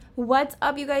What's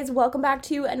up, you guys? Welcome back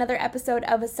to another episode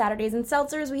of Saturdays and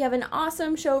Seltzers. We have an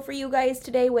awesome show for you guys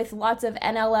today with lots of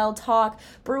NLL talk,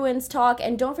 Bruins talk,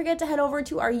 and don't forget to head over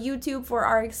to our YouTube for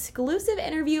our exclusive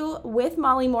interview with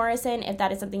Molly Morrison if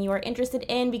that is something you are interested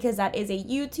in, because that is a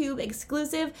YouTube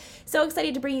exclusive. So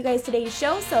excited to bring you guys today's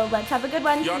show, so let's have a good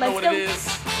one. Y'all let's know what go. it is.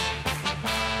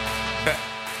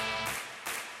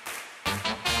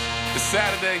 It's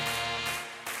Saturday.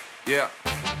 Yeah.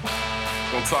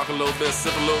 Gonna talk a little bit,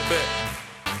 sip a little bit.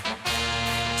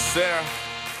 Sarah,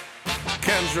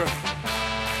 Kendra,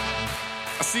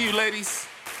 I see you ladies.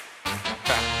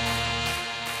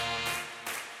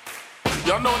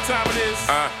 Y'all know what time it is.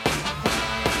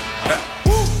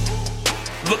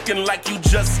 Looking like you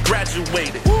just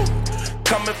graduated.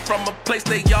 Coming from a place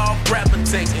they all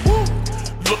gravitating.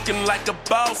 Looking like a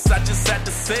boss, I just had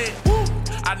to say it.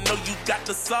 I know you got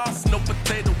the sauce, no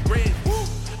potato bread.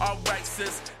 All right,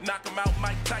 sis, knock him out,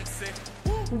 Mike Tyson.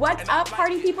 What's up,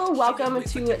 party people? Welcome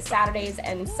to Saturdays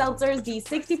and Seltzers, the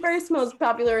 61st most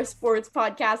popular sports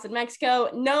podcast in Mexico.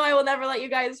 No, I will never let you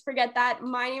guys forget that.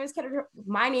 My name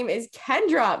is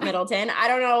Kendra Middleton. I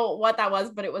don't know what that was,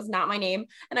 but it was not my name.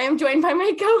 And I am joined by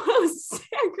my co-host,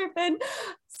 Sarah Griffin.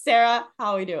 Sarah,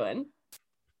 how are we doing?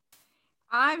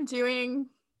 I'm doing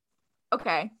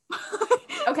okay.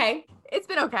 Okay. It's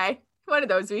been okay. One of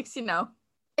those weeks, you know.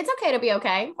 It's okay to be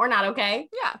okay or not okay.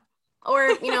 Yeah. Or,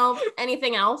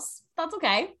 anything else. That's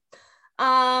okay.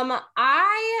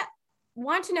 I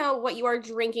want to know what you are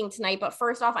drinking tonight, but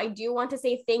first off, I do want to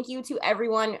say thank you to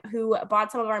everyone who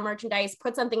bought some of our merchandise,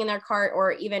 put something in their cart,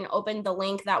 or even opened the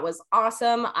link. That was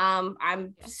awesome.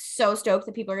 I'm so stoked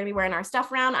that people are going to be wearing our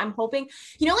stuff around. I'm hoping,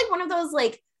 like one of those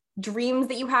dreams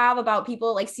that you have about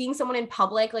people seeing someone in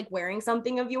public wearing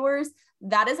something of yours.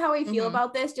 That is how I feel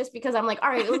about this, just because I'm all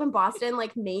right, we live in Boston,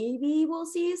 maybe we'll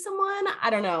see someone.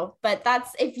 I don't know, but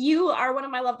that's, if you are one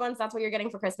of my loved ones, that's what you're getting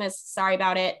for Christmas. Sorry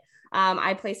about it.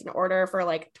 I placed an order for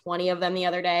 20 of them the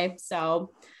other day,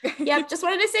 so yeah. Just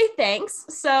wanted to say thanks.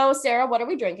 So Sarah, what are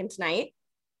we drinking tonight?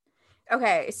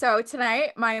 Okay, so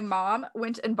tonight my mom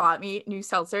went and bought me new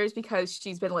seltzers because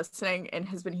she's been listening and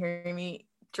has been hearing me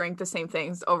drink the same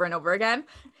things over and over again.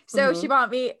 So she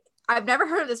bought me, I've never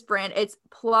heard of this brand. It's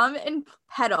Plum and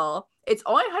Petal. It's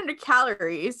only 100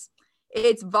 calories.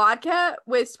 It's vodka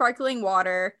with sparkling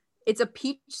water. It's a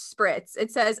peach spritz.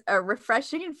 It says a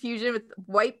refreshing infusion with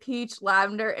white peach,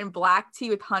 lavender, and black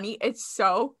tea with honey. It's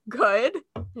so good.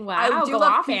 Wow, I do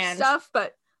love peach stuff,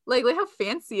 but look how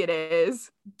fancy it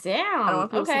is. Damn. I don't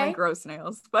want people to see my gross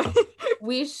nails, but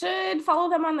we should follow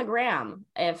them on the gram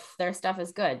if their stuff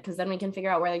is good, because then we can figure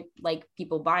out where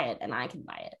people buy it and I can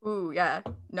buy it. Ooh, yeah.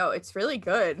 No, it's really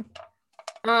good.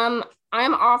 I'm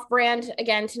off brand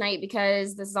again tonight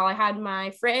because this is all I had in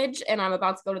my fridge and I'm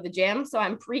about to go to the gym. So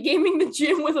I'm pre-gaming the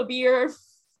gym with a beer.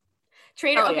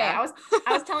 Trader. Okay. Yeah.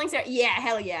 I was telling Sarah, yeah,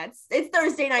 hell yeah. It's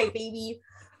Thursday night, baby.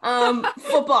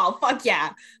 Football, fuck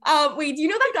yeah. Wait, do you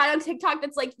know that guy on TikTok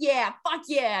that's yeah, fuck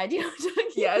yeah? Do you know what I'm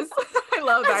talking Yes. I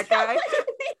love that guy.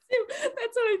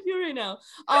 That's how I feel right now.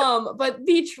 But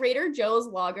the Trader Joe's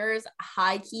lagers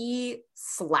high key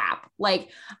slap.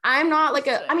 I'm not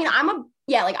I'm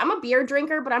a beer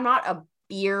drinker, but I'm not a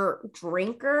beer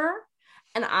drinker.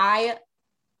 And I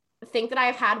think that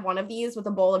I've had one of these with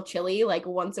a bowl of chili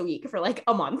once a week for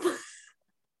a month.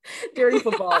 Dirty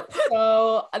football.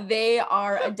 So they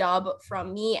are a dub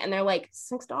from me, and they're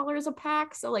 $6 a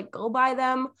pack. So go buy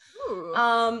them. Ooh.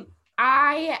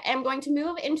 I am going to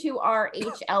move into our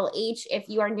HLH. If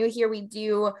you are new here, we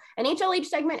do an HLH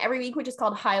segment every week, which is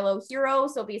called High Low Hero.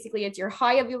 So basically it's your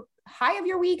high of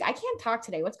your week. I can't talk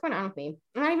today. What's going on with me?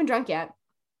 I'm not even drunk yet.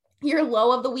 Your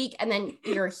low of the week, and then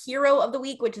your hero of the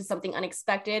week, which is something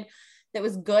unexpected that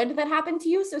was good that happened to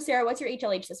you. So Sarah, what's your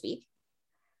HLH this week?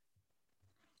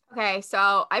 Okay,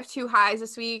 so I have two highs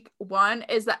this week. One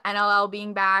is the NLL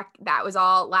being back. That was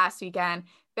all last weekend.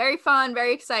 Very fun,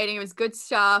 very exciting. It was good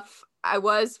stuff. I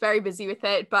was very busy with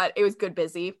it, but it was good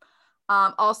busy.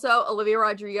 Also, Olivia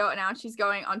Rodrigo announced she's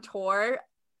going on tour.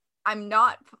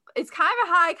 It's kind of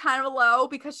a high, kind of a low,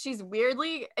 because she's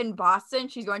weirdly in Boston.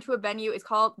 She's going to a venue. It's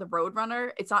called the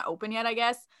Roadrunner. It's not open yet, I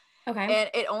guess. Okay. And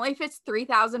it only fits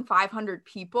 3,500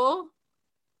 people.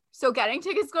 So getting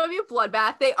tickets is going to be a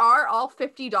bloodbath. They are all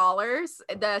 $50.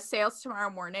 The sale's tomorrow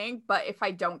morning. But if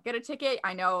I don't get a ticket,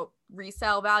 I know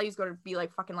resale value is going to be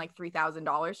fucking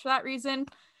 $3,000 for that reason.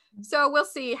 So we'll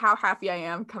see how happy I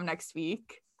am come next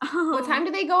week. What time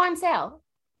do they go on sale?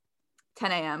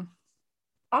 10 a.m.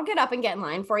 I'll get up and get in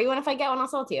line for you. And if I get one, I'll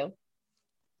sell it to you.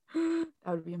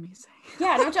 That would be amazing.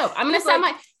 Yeah, no joke. I'm going to set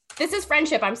this is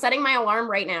friendship. I'm setting my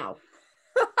alarm right now.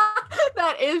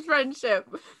 That is friendship.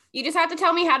 You just have to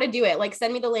tell me how to do it. Like,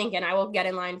 send me the link and I will get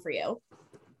in line for you.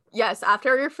 Yes,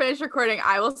 after you're finished recording,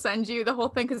 I will send you the whole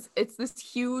thing because it's this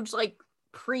huge like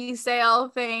pre-sale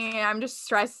thing. And I'm just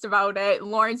stressed about it.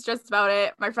 Lauren's stressed about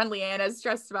it. My friend Leanna's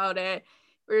stressed about it.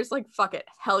 We're just like, fuck it.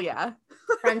 Hell yeah.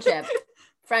 Friendship.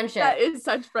 That is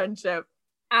such friendship.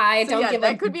 I don't give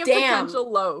that a could be damn. a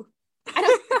potential low. I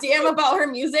don't damn about her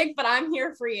music, but I'm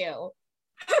here for you.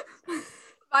 If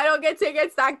I don't get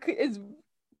tickets, that is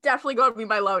definitely going to be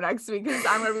my low next week because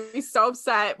I'm going to be so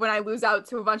upset when I lose out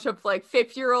to a bunch of like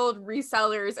 50-year-old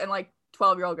resellers and like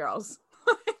 12-year-old girls.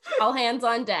 All hands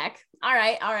on deck. All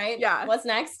right. Yeah. What's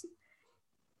next?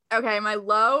 Okay, my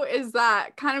low is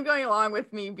that kind of going along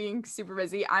with me being super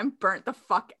busy, I'm burnt the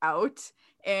fuck out.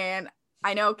 And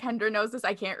I know Kendra knows this.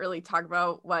 I can't really talk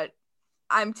about what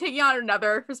I'm taking on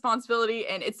another responsibility,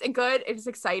 and it's good. It's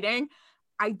exciting.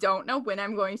 I don't know when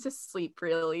I'm going to sleep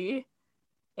really.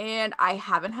 And I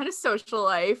haven't had a social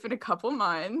life in a couple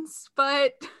months,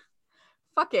 but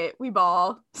fuck it, we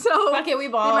ball. So fuck it, we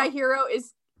ball. My hero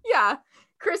is,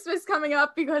 Christmas coming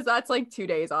up because that's like 2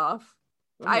 days off.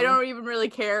 Mm-hmm. I don't even really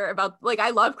care about, like, I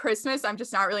love Christmas. I'm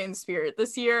just not really in the spirit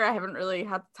this year. I haven't really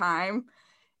had the time.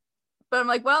 But I'm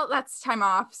like, well, that's time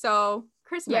off. So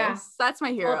Christmas, that's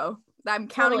my hero. Well, I'm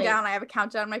counting down. I have a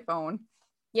countdown on my phone.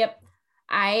 Yep.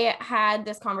 I had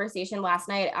this conversation last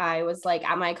night. I was like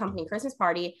at my company Christmas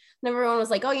party and everyone was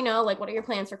like, oh, you know, like, what are your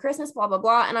plans for Christmas? Blah, blah,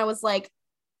 blah. And I was like,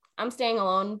 I'm staying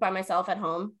alone by myself at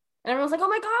home. And everyone was like, oh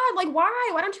my God, like, why?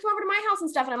 Why don't you come over to my house and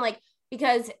stuff? And I'm like,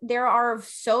 because there are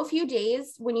so few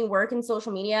days when you work in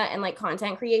social media and like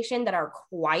content creation that are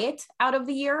quiet out of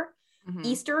the year. Mm-hmm.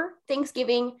 Easter,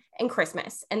 Thanksgiving, and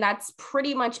Christmas. And that's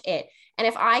pretty much it. And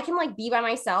if I can like be by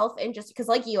myself and just because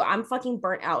like you, I'm fucking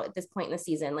burnt out at this point in the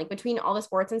season, like between all the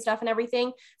sports and stuff and everything.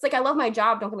 It's like, I love my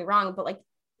job. Don't get me wrong. But like,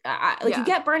 you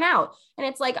get burnt out. And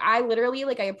it's like, I literally,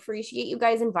 like, I appreciate you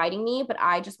guys inviting me, but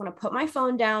I just want to put my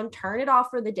phone down, turn it off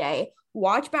for the day,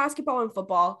 watch basketball and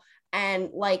football, and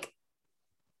like,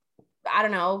 I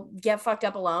don't know, get fucked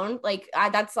up alone. Like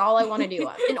that's all I want to do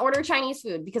and order Chinese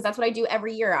food because that's what I do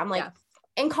every year. I'm like,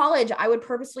 in college, I would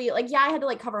purposely like, I had to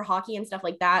like cover hockey and stuff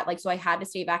like that. Like, so I had to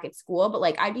stay back at school, but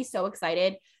like, I'd be so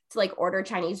excited to like order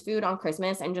Chinese food on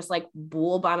Christmas and just like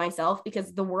bool by myself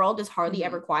because the world is hardly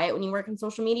ever quiet when you work in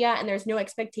social media and there's no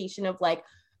expectation of like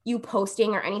you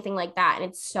posting or anything like that. And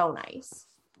it's so nice.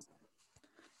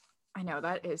 I know,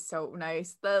 that is so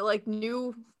nice. The like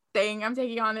new thing I'm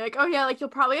taking on, they're like, oh yeah, like you'll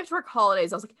probably have to work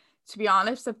holidays. I was like, to be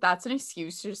honest, if that's an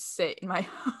excuse to just sit in my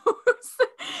house,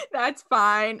 that's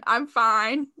fine. I'm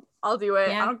fine. I'll do it.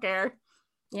 I don't care.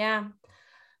 Yeah.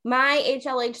 My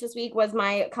HLH this week was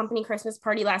my company Christmas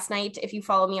party last night. If you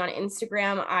follow me on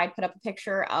Instagram, I put up a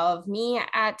picture of me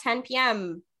at 10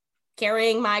 p.m.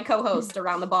 carrying my co-host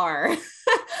around the bar.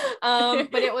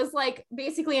 But it was like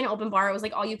basically an open bar. It was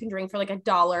like all you can drink for like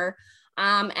 $1.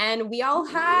 And we all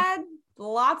had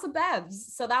lots of bevs.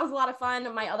 So that was a lot of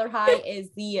fun. My other high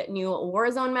is the new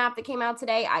Warzone map that came out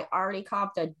today. I already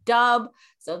copped a dub.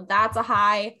 So that's a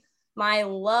high. My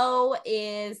low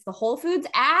is the Whole Foods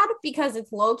ad because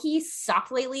it's low-key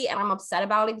sucked lately and I'm upset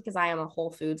about it because I am a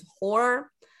Whole Foods whore.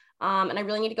 And I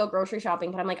really need to go grocery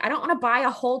shopping, but I'm like, I don't want to buy a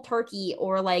whole turkey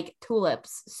or like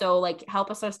tulips. So like help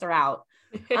a sister out.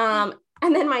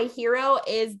 And then my hero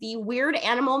is the weird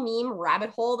animal meme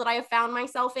rabbit hole that I have found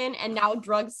myself in and now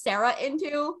drugged Sarah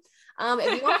into.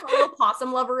 If you want to follow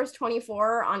Possum Lovers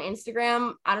 24 on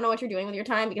Instagram, I don't know what you're doing with your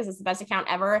time because it's the best account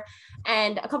ever.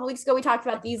 And a couple weeks ago, we talked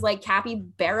about these like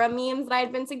capybara memes that I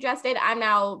had been suggested. I'm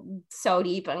now so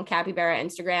deep on capybara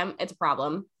Instagram. It's a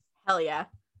problem. Hell yeah.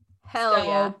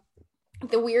 Yeah.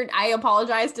 I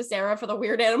apologize to Sarah for the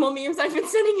weird animal memes I've been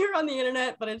sending her on the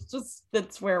internet, but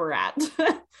that's where we're at.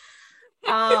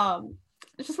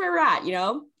 It's just where we're at, you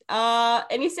know.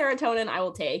 Any serotonin I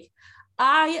will take.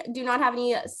 I do not have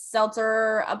any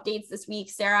seltzer updates this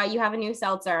week. Sarah, you have a new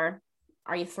seltzer.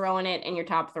 Are you throwing it in your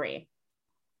top 3?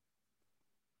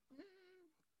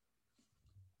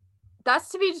 That's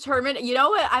to be determined. You know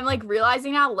what? I'm like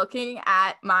realizing now looking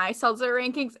at my seltzer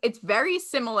rankings, it's very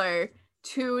similar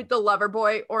to the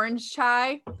Loverboy orange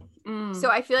chai. So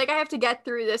I feel like I have to get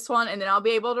through this one and then I'll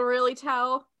be able to really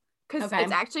tell because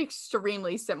it's actually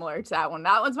extremely similar to that one.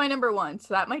 That one's my number 1.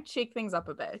 So that might shake things up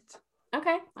a bit.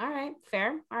 Okay. All right.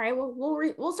 Fair. All right.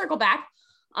 We'll circle back.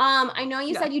 I know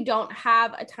you said you don't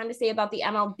have a ton to say about the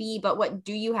MLB, but what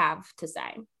do you have to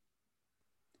say?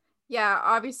 Yeah,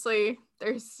 obviously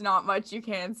there's not much you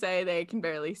can say. They can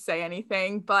barely say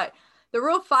anything, but the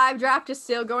Rule 5 draft is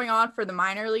still going on for the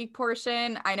minor league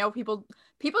portion. I know people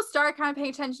started kind of paying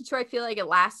attention to it, I feel like,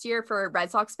 last year for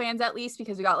Red Sox fans at least,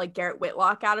 because we got like Garrett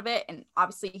Whitlock out of it. And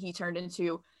obviously he turned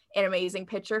into an amazing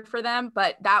pitcher for them,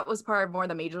 but that was part of more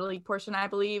the major league portion, I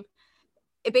believe.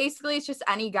 It basically is just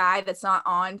any guy that's not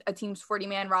on a team's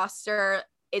 40-man roster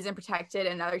isn't protected,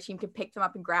 and another team can pick them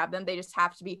up and grab them. They just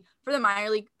have to be, for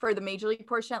the major league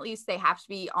portion at least, they have to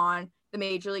be on the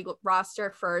major league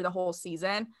roster for the whole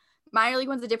season. Minor league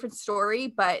one's a different story,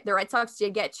 but the Red Sox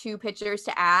did get 2 pitchers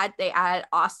to add. They added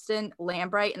Austin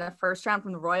Lambright in the first round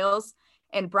from the Royals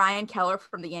and Brian Keller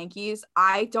from the Yankees.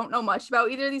 I don't know much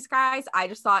about either of these guys. I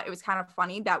just thought it was kind of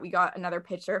funny that we got another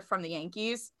pitcher from the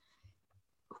Yankees.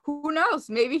 Who knows?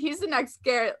 Maybe he's the next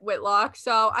Garrett Whitlock.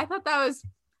 So I thought that was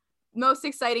most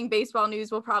exciting baseball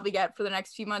news we'll probably get for the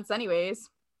next few months anyways.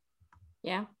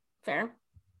 Yeah, fair.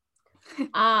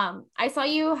 I saw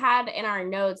you had in our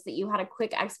notes that you had a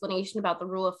quick explanation about the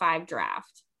Rule of 5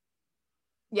 draft.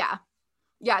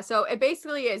 Yeah, so it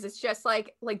basically is. It's just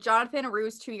like Jonathan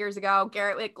Aruz 2 years ago,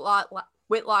 Garrett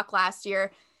Whitlock last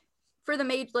year. For the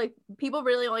major, like, people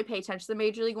really only pay attention to the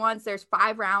major league ones. There's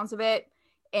 5 rounds of it,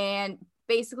 and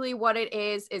basically what it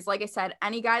is, like I said,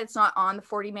 any guy that's not on the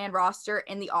 40-man roster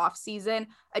in the off season,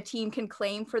 a team can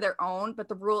claim for their own, but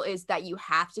the rule is that you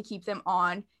have to keep them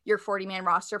on your 40-man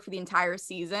roster for the entire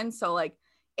season. So, like,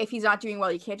 if he's not doing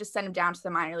well, you can't just send him down to the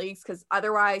minor leagues, because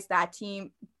otherwise that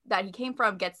team that he came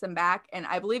from gets them back. And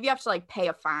I believe you have to, like, pay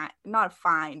a fine, not a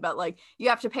fine, but, like, you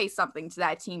have to pay something to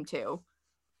that team too.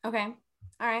 Okay.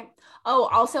 All right. Oh,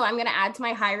 also, I'm going to add to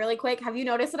my high really quick. Have you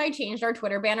noticed that I changed our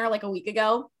Twitter banner like a week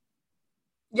ago?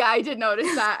 Yeah, I did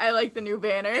notice that. I like the new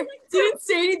banner. I didn't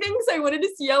say anything, so I wanted to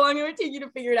see how long it would take you to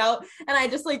figure it out. And I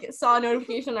just like saw a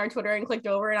notification on our Twitter and clicked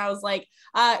over, and I was like,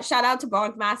 shout out to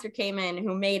Bonkmaster Cayman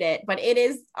who made it. But it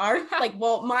is our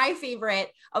my favorite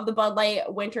of the Bud Light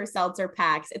winter seltzer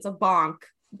packs. It's a bonk,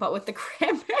 but with the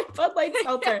cranberry Bud Light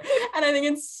seltzer. And I think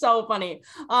it's so funny.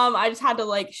 I just had to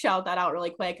like shout that out really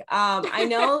quick. I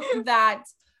know that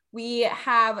we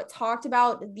have talked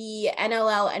about the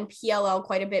NLL and PLL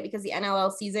quite a bit because the NLL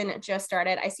season just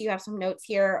started. I see you have some notes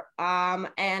here,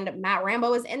 and Matt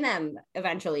Rambo is in them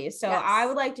eventually. So yes. I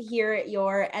would like to hear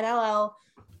your NLL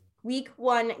week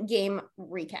 1 game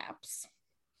recaps.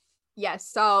 Yes.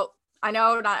 So I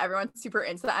know not everyone's super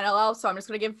into the NLL, so I'm just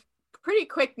going to give pretty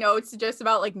quick notes just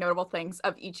about like notable things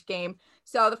of each game.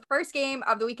 So the first game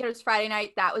of the weekend was Friday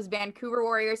night. That was Vancouver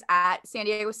Warriors at San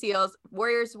Diego Seals.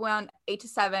 Warriors won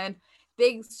 8-7.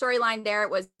 Big storyline there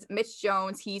was Mitch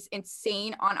Jones. He's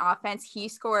insane on offense. He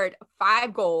scored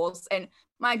 5 goals, and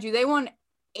mind you, they won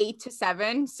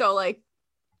 8-7. So like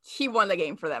he won the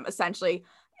game for them essentially.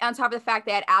 On top of the fact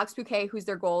they had Alex Bouquet, who's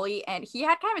their goalie, and he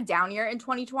had kind of a down year in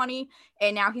 2020,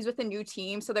 and now he's with a new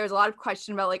team. So there's a lot of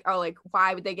question about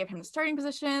why would they give him the starting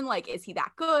position? Like, is he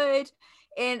that good?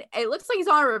 And it looks like he's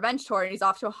on a revenge tour and he's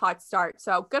off to a hot start.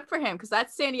 So good for him, because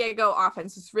that San Diego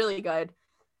offense is really good.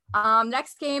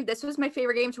 Next game, this was my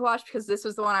favorite game to watch because this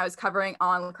was the one I was covering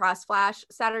on Lacrosse Flash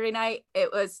Saturday night.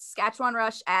 It was Saskatchewan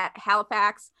Rush at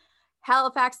Halifax.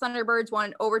 Halifax Thunderbirds won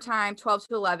in overtime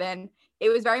 12-11. It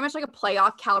was very much like a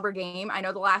playoff caliber game. I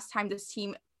know the last time this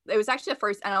team, it was actually the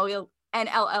first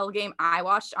NLL game I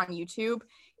watched on YouTube.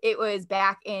 It was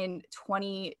back in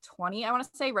 2020, I want to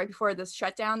say, right before this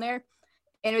shutdown there.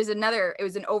 And it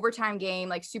was an overtime game,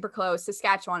 like super close.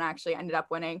 Saskatchewan actually ended up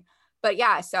winning. But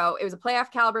yeah, so it was a playoff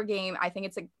caliber game. I think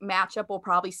it's a matchup we'll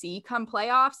probably see come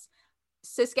playoffs.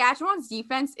 Saskatchewan's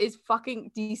defense is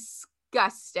fucking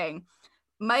disgusting.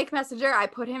 Mike Messenger, I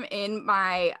put him in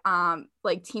my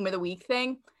team of the week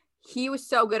thing. He was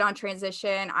so good on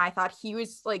transition. I thought he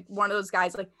was like one of those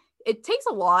guys, like it takes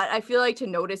a lot, I feel like, to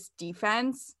notice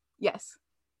defense. Yes.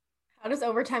 How does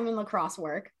overtime in lacrosse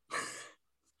work?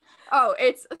 Oh,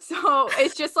 it's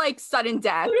just like sudden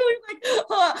death. Literally,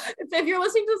 like, if you're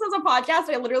listening to this as a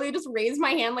podcast, I literally just raised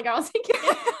my hand like I was thinking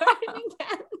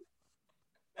again.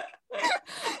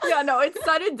 Yeah, no, it's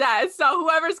sudden death. So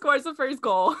whoever scores the first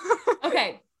goal.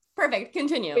 Okay, perfect.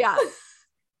 Continue. Yeah.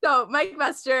 So Mike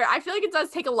Mester, I feel like it does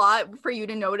take a lot for you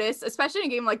to notice, especially in a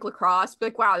game like lacrosse. But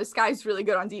like, wow, this guy's really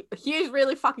good on he is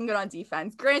really fucking good on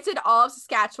defense. Granted, all of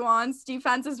Saskatchewan's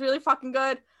defense is really fucking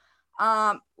good.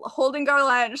 Holden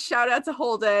Garland, shout out to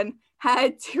Holden,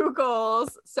 had 2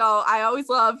 goals. So I always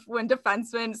love when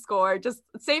defensemen score. Just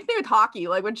same thing with hockey.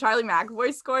 Like when Charlie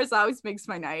McAvoy scores, that always makes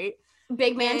my night.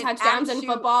 Big man touchdowns in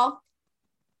football.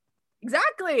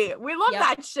 Exactly. We love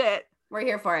that shit. We're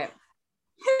here for it.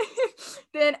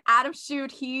 Then Adam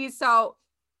Shute,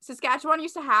 Saskatchewan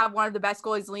used to have one of the best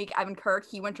goalies in the league, Evan Kirk.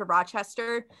 He went to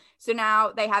Rochester. So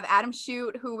now they have Adam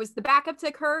Shute, who was the backup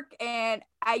to Kirk. And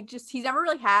he's never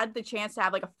really had the chance to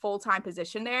have like a full-time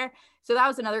position there. So that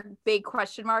was another big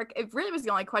question mark. It really was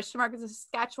the only question mark of the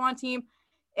Saskatchewan team.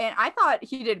 And I thought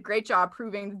he did a great job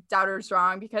proving doubters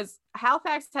wrong because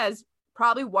Halifax has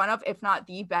probably one of, if not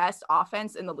the best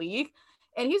offense in the league.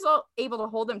 And he's able to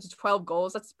hold them to 12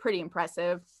 goals. That's pretty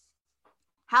impressive.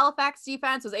 Halifax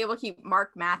defense was able to keep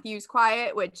Mark Matthews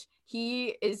quiet, which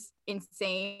he is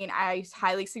insane. I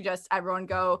highly suggest everyone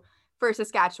go for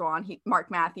Saskatchewan.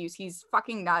 Mark Matthews, he's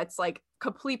fucking nuts, like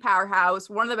complete powerhouse,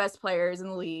 one of the best players in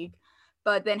the league.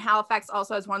 But then Halifax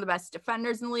also has one of the best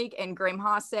defenders in the league, and Graham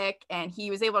Hossack, and he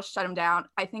was able to shut him down.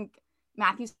 I think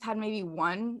Matthews had maybe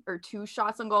 1 or 2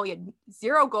 shots on goal. He had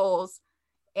 0 goals,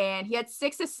 and he had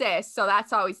 6 assists, so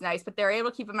that's always nice. But they're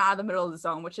able to keep him out of the middle of the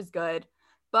zone, which is good.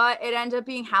 But it ended up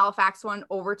being Halifax won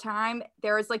overtime.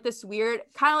 There was like this weird,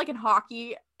 kind of like in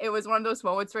hockey, it was one of those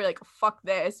moments where you're like, fuck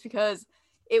this, because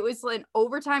it was an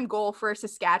overtime goal for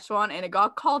Saskatchewan, and it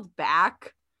got called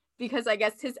back because I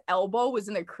guess his elbow was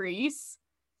in the crease.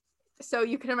 So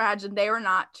you can imagine they were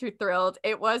not too thrilled.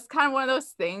 It was kind of one of those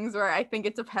things where I think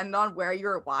it depended on where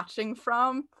you're watching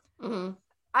from. Mm-hmm.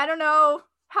 I don't know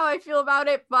how I feel about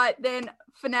it, but then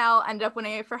Fennell ended up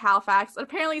winning it for Halifax. And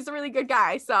apparently he's a really good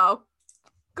guy, so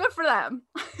good for them.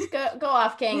 Go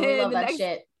off, King. We love that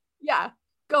shit. Yeah,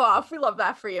 go off. We love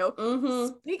that for you.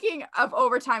 Mm-hmm. Speaking of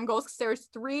overtime goals, because there's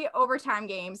 3 overtime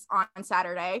games on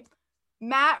Saturday.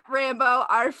 Matt Rambo,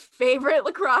 our favorite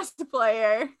lacrosse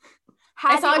player,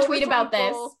 I saw a tweet about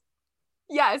this.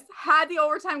 Yes, had the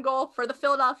overtime goal for the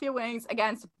Philadelphia Wings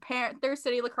against Panther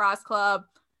City Lacrosse Club.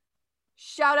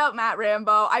 Shout out Matt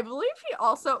Rambo. I believe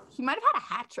he might have had a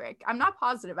hat trick. I'm not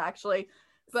positive actually,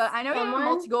 but I know he had a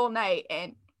multi-goal night.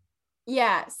 And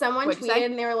yeah, someone tweeted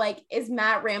and they were like, "Is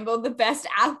Matt Rambo the best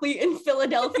athlete in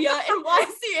Philadelphia?" And why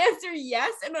is the answer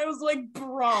yes? And I was like,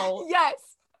 "Bro, yes."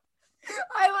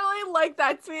 I literally like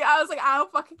that tweet. I was like, I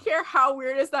don't fucking care how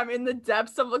weird it is. I'm in the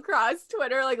depths of lacrosse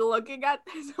Twitter, like looking at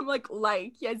this. I'm like,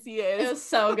 yes, he is. It was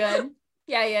so good.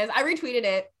 Yeah, he is. I retweeted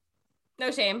it. No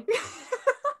shame.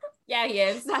 Yeah, he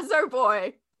is. That's our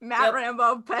boy, Matt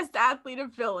Rambo, best athlete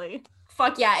in Philly.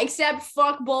 Fuck yeah, except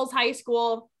fuck Bulls High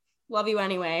School. Love you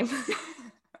anyway.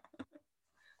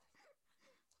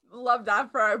 Love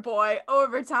that for our boy.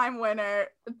 Overtime winner.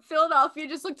 Philadelphia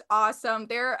just looked awesome.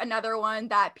 They're another one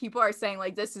that people are saying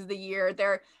like this is the year.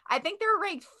 I think they're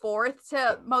ranked 4th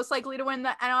to most likely to win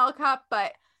the NL Cup,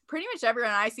 but pretty much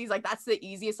everyone I see is like that's the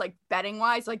easiest, like betting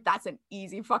wise, like that's an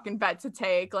easy fucking bet to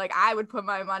take. Like I would put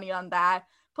my money on that.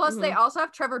 Plus they also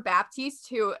have Trevor Baptiste,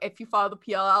 who if you follow the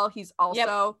PLL, he's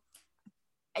also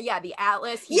the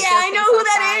Atlas. I know who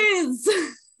that is.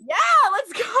 Yeah,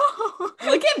 let's go.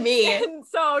 Look at me. And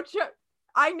so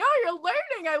I know you're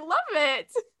learning. I love it.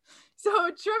 So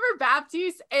Trevor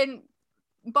Baptiste and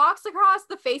box lacrosse,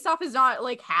 the face-off is not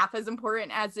like half as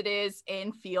important as it is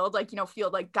in field. Like,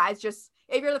 field, like guys just,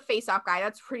 if you're the face-off guy,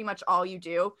 that's pretty much all you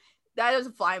do. That is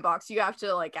a flying box. You have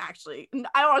to like actually,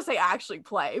 I don't want to say actually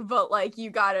play, but like you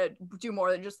got to do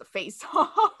more than just the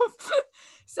face-off.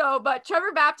 But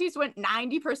Trevor Baptiste went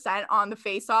 90% on the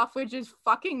face-off, which is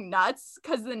fucking nuts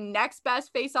because the next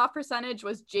best face-off percentage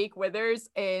was Jake Withers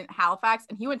in Halifax,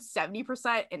 and he went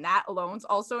 70%, and that alone's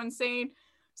also insane.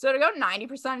 So to go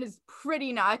 90% is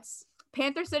pretty nuts.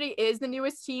 Panther City is the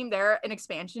newest team. They're an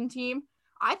expansion team.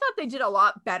 I thought they did a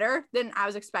lot better than I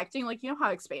was expecting. Like, you know how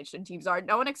expansion teams are.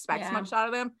 No one expects much out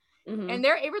of them. Mm-hmm. And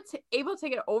they're able to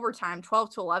take it overtime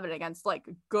 12-11 against, like,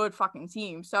 a good fucking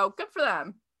team. So, good for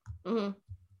them. Mm-hmm.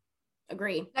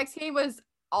 Agree. Next game was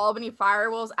Albany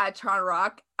Firewolves at Toronto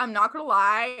Rock. I'm not going to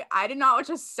lie. I did not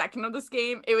watch a second of this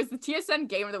game. It was the TSN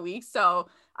game of the week. So,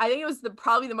 I think it was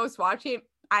probably the most watched game.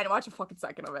 I didn't watch a fucking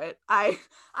second of it. I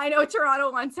know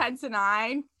Toronto won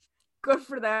 10-9. Good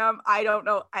for them. I don't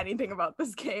know anything about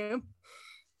this game.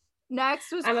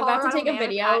 Next was I'm about to take a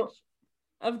video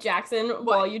of Jackson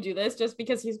while you do this just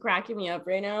because he's cracking me up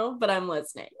right now, but I'm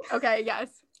listening. Okay, yes.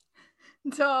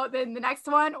 So then the next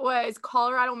one was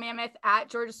Colorado Mammoth at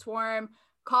Georgia Swarm.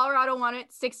 Colorado won it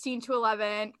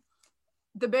 16-11.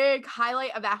 The big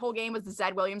highlight of that whole game was the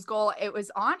Zed Williams goal. It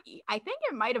was on, I think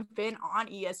it might have been on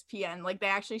ESPN. Like they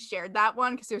actually shared that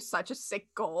one because it was such a sick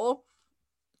goal.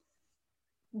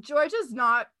 Georgia's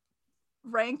not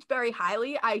ranked very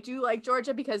highly. I do like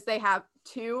Georgia because they have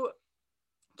 2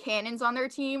 cannons on their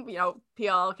team,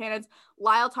 PL cannons.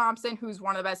 Lyle Thompson, who's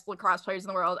one of the best lacrosse players in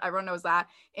the world. Everyone knows that.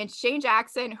 And Shane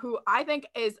Jackson, who I think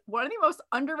is one of the most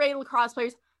underrated lacrosse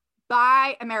players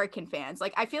by American fans.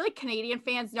 Like, I feel like Canadian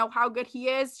fans know how good he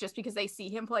is just because they see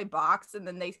him play box and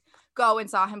then they go and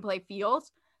saw him play field.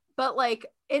 But like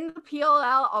in the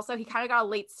PLL, also he kind of got a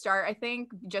late start, I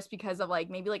think, just because of like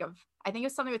maybe like I think it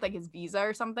was something with like his visa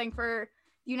or something for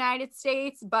the United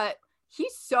States. But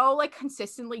he's so like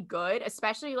consistently good,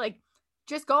 especially like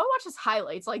just go and watch his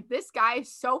highlights. Like, this guy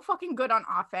is so fucking good on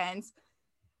offense.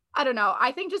 I don't know.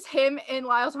 I think just him and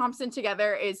Lyle Thompson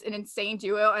together is an insane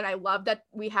duo. And I love that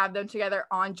we have them together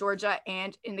on Georgia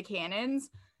and in the Cannons.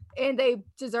 And they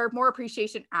deserve more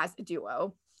appreciation as a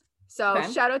duo. So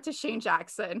shout out to Shane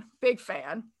Jackson. Big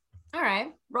fan. All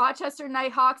right. Rochester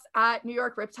Nighthawks at New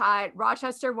York Riptide.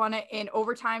 Rochester won it in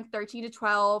overtime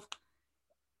 13-12.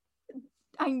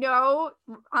 I know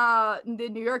the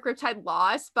New York Riptide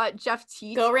lost, but Jeff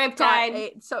Teat. Go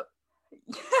Riptide.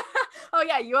 Oh,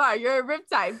 yeah, you are. You're a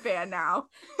Riptide fan now.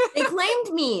 They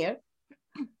claimed me.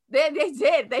 They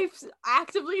did. They've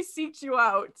actively seeked you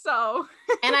out. So.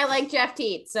 And I like Jeff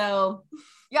Teat. So.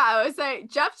 Yeah, I would say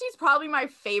Jeff Teat's probably my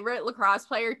favorite lacrosse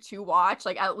player to watch,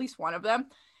 like at least one of them,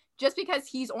 just because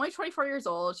he's only 24 years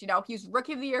old. You know, he's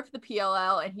rookie of the year for the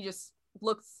PLL, and he just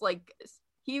looks like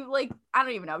I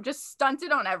don't even know, just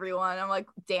stunted on everyone. I'm like,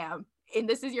 damn. And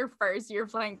this is your first year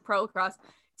playing pro lacrosse.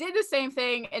 Did the same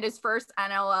thing in his first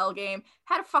NLL game.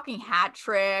 Had a fucking hat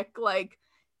trick. Like,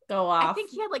 go off. I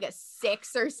think he had like a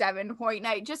 6 or 7 point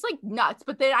night, just like nuts.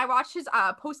 But then I watched his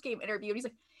post-game interview, and he's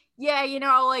like, yeah, you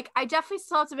know, like, I definitely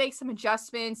still have to make some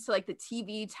adjustments to like the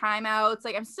TV timeouts.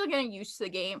 Like, I'm still getting used to the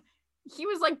game. He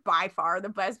was like by far the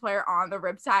best player on the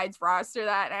Riptide's roster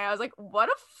that night. I was like, what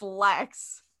a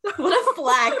flex. What a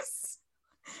flex.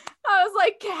 I was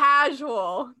like,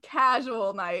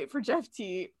 casual night for Jeff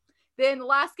Teat. Then the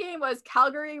last game was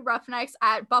Calgary Roughnecks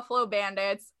at Buffalo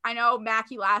Bandits. I know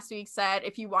Mackie last week said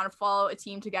if you want to follow a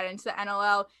team to get into the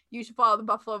NLL, you should follow the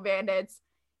Buffalo Bandits.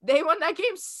 They won that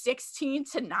game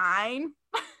 16-9.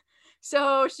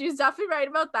 So she's definitely right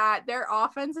about that. Their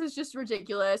offense is just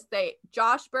ridiculous.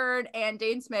 Josh Byrne and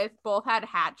Dane Smith both had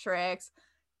hat tricks.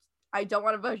 I don't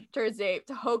want to butcher his name.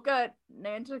 Tahoka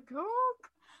Nanticoke.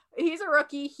 He's a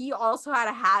rookie. He also had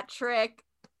a hat trick.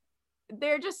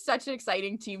 They're just such an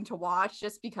exciting team to watch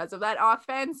just because of that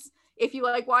offense. If you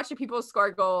like watching people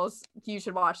score goals, you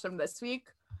should watch them this week,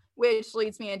 which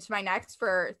leads me into my next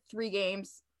for 3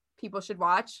 games people should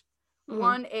watch. Mm-hmm.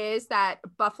 One is that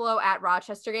Buffalo at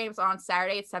Rochester games on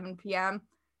Saturday at 7 p.m.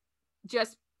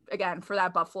 Just, again, for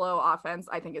that Buffalo offense,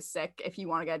 I think is sick. If you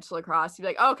want to get into lacrosse, you'd be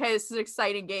like, okay, this is an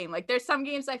exciting game. Like, there's some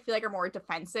games I feel like are more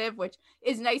defensive, which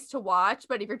is nice to watch,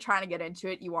 but if you're trying to get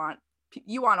into it, you want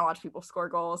to watch people score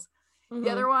goals. Mm-hmm.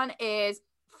 The other one is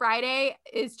Friday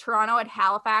is Toronto at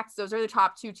Halifax. Those are the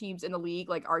top 2 teams in the league,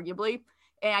 like, arguably.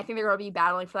 And I think they're going to be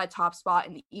battling for that top spot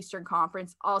in the Eastern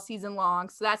Conference all season long.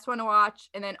 So that's one to watch.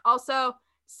 And then also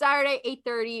Saturday,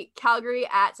 8:30, Calgary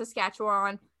at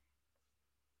Saskatchewan.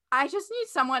 I just need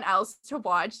someone else to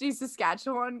watch these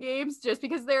Saskatchewan games just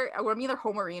because they're going to be in their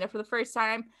home arena for the first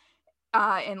time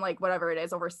in like whatever it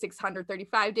is, over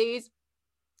 635 days.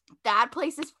 That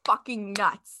place is fucking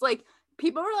nuts. Like,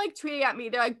 people were like tweeting at me.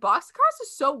 They're like, box lacrosse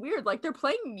is so weird. Like, they're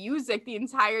playing music the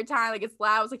entire time. Like, it's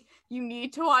loud. I was like, you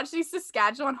need to watch these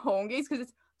Saskatchewan home games because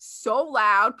it's so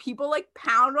loud. People like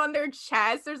pound on their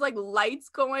chest. There's like lights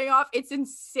going off. It's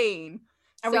insane.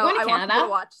 Are we going to Canada? I want to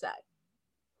watch that.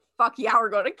 Fuck yeah, we're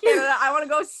going to Canada. I want to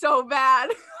go so bad.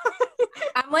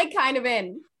 I'm like kind of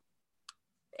in.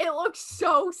 It looks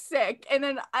so sick. And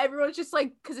then everyone's just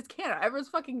like, because it's Canada, everyone's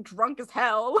fucking drunk as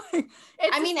hell.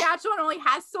 Saskatchewan only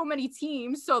has so many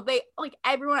teams, so they, like,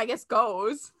 everyone, I guess,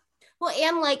 goes. Well,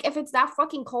 and, like, if it's that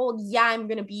fucking cold, yeah, I'm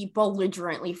going to be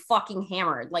belligerently fucking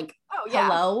hammered. Like, oh, yeah.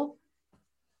 Hello?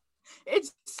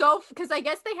 It's so, because I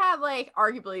guess they have, like,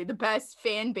 arguably the best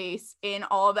fan base in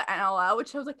all of the NLL,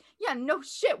 which I was like, yeah, no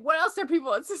shit. What else are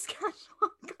people in Saskatchewan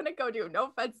gonna go do? No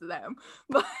offense to them.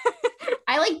 But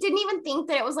I, like, didn't even think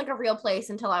that it was, like, a real place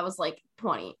until I was, like,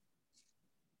 20.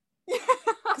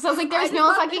 Because I was like, there's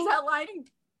no fucking...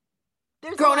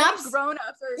 There's grown-ups?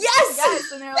 Grown-ups.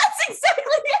 Yes! And that's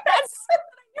exactly it! That's...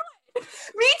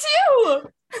 Me too!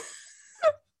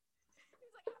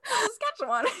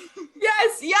 Saskatchewan.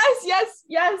 Yes.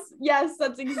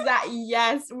 That's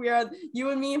yes. We are, you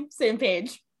and me, same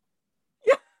page.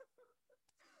 Yeah.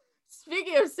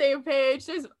 Speaking of same page,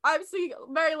 there's obviously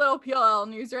very little PLL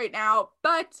news right now,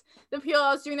 but the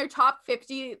PLL is doing their top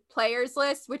 50 players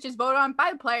list, which is voted on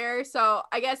by the player. So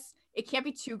I guess it can't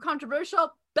be too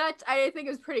controversial, but I think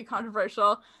it was pretty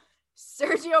controversial.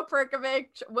 Sergio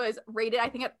Perkovic was rated, I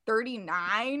think, at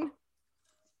 39. It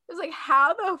was like,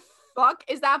 how the fuck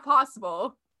is that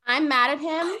possible? I'm mad at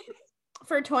him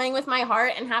for toying with my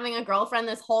heart and having a girlfriend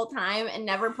this whole time and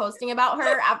never posting about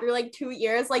her after like 2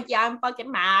 years. Like, yeah, I'm fucking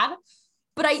mad.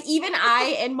 But I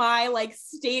in my like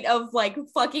state of like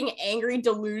fucking angry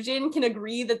delusion can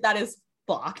agree that is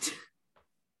fucked.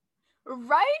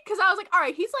 Right? Because I was like, all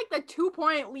right, he's like the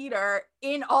 2-point leader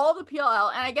in all the PLL.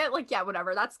 And I get like, yeah,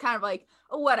 whatever. That's kind of like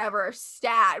a whatever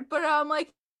stat. But I'm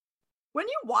like, when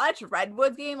you watch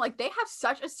Redwood's game, like they have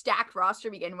such a stacked roster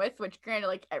to begin with, which granted,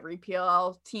 like every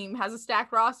PLL team has a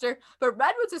stacked roster, but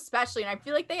Redwood's especially, and I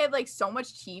feel like they have like so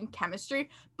much team chemistry,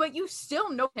 but you still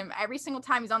know him every single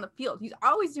time he's on the field. He's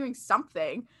always doing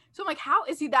something. So I'm like, how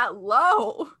is he that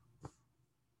low?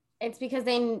 It's because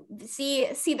they see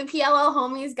the PLL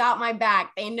homies got my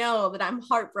back. They know that I'm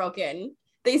heartbroken.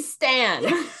 They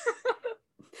stand.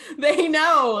 They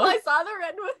know. Well, I saw the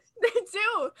Redwoods. They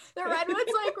do. The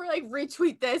Redwoods were like,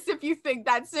 retweet this if you think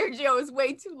that Sergio is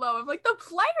way too low. I'm like, the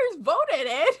players voted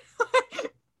it.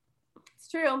 It's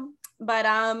true. But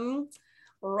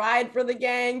ride for the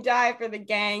gang, die for the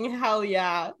gang. Hell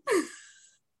yeah.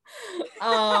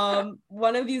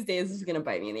 One of these days is gonna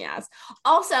bite me in the ass.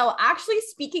 Also, actually,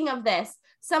 speaking of this,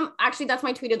 that's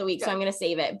my tweet of the week, so I'm gonna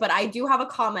save it. But I do have a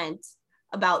comment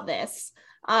about this.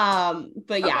 But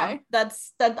yeah, okay.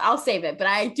 that's I'll save it, but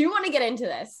I do want to get into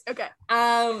this. Okay.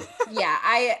 Yeah,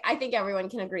 I think everyone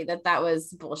can agree that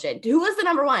was bullshit. Who was the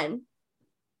number one?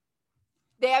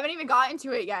 They haven't even gotten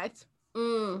to it yet.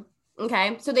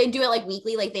 Okay, so they do it like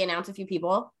weekly, like they announce a few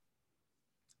people.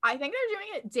 I think they're doing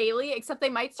it daily, except they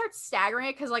might start staggering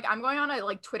it because like I'm going on a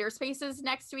like Twitter Spaces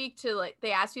next week to like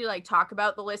they asked me to like talk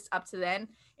about the list up to then,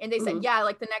 and they said yeah,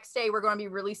 like the next day we're going to be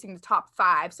releasing the top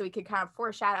 5, so we could kind of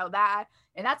foreshadow that,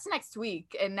 and that's next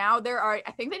week. And now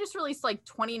I think they just released like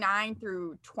 29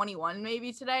 through 21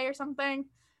 maybe today or something.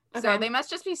 Okay. So they must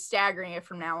just be staggering it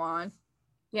from now on.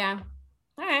 Yeah.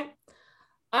 All right.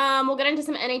 We'll get into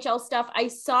some NHL stuff. I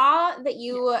saw that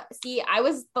I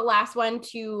was the last one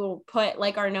to put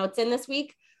like our notes in this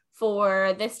week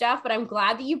for this stuff, but I'm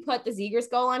glad that you put the Zegras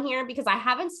goal on here because I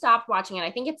haven't stopped watching it.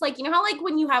 I think it's like, you know how like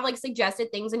when you have like suggested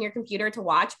things on your computer to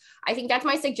watch, I think that's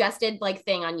my suggested like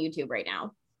thing on YouTube right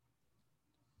now.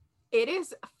 It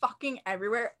is fucking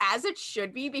everywhere, as it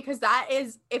should be, because that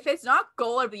is, if it's not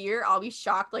goal of the year, I'll be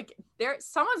shocked. Like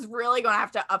someone's really going to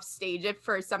have to upstage it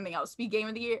for something else to be game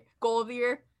of the year, goal of the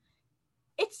year.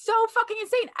 It's so fucking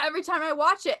insane. Every time I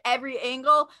watch it, every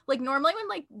angle, like normally when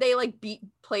like they like beat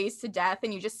plays to death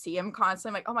and you just see him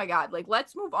constantly, I'm like, oh my God, like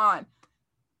let's move on.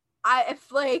 I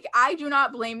do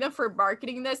not blame them for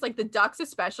marketing this. Like the Ducks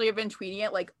especially have been tweeting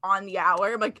it like on the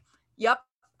hour. I'm like, yep,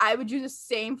 I would do the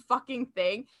same fucking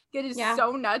thing. It is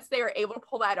so nuts they were able to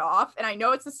pull that off. And I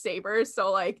know it's the Sabres,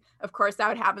 so like, of course that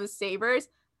would happen to the Sabres.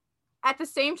 At the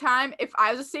same time, if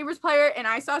I was a Sabres player and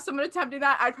I saw someone attempting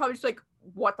that, I'd probably just like,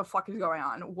 what the fuck is going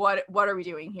on? What are we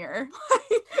doing here?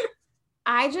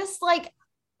 I just like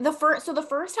the first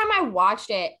time I watched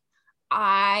it,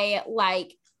 I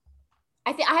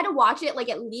think I had to watch it like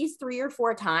at least 3 or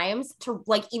 4 times to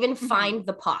like even find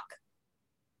the puck.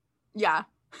 Yeah.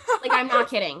 Like, I'm not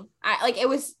kidding. I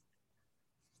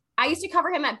used to cover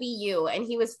him at BU and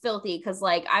he was filthy because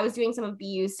like I was doing some of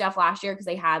BU stuff last year because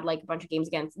they had like a bunch of games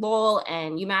against Lowell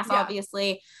and UMass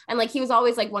obviously. And like he was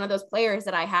always like one of those players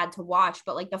that I had to watch.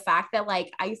 But like the fact that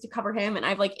like I used to cover him and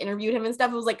I've like interviewed him and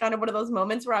stuff, it was like kind of one of those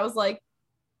moments where I was like,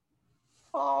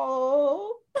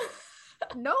 oh.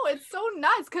 No, it's so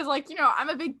nuts because like, you know, I'm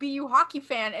a big BU hockey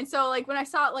fan. And so like when I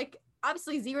saw like,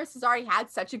 obviously Zegras has already had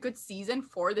such a good season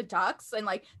for the Ducks, and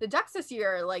like the Ducks this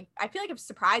year, like I feel like have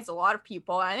surprised a lot of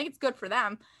people, and I think it's good for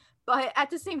them. But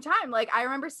at the same time, like I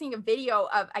remember seeing a video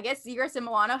of, I guess Zegras and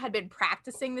Milano had been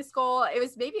practicing this goal. It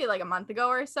was maybe like a month ago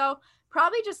or so,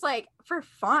 probably just like for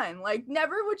fun. Like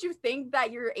never would you think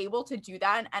that you're able to do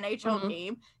that in NHL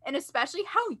game, and especially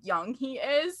how young he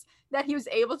is, that he was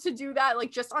able to do that,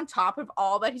 like just on top of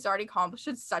all that he's already accomplished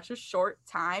in such a short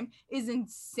time, is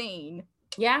insane.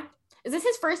 Yeah. Is this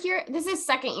his first year? This is his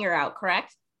second year out,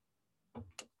 correct? I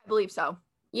believe so.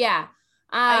 Yeah.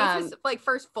 I think it's his like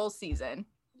first full season.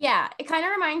 Yeah. It kind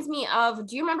of reminds me of,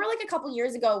 do you remember like a couple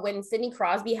years ago when Sidney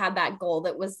Crosby had that goal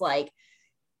that was like,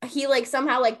 he like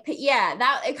somehow like,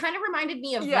 that it kind of reminded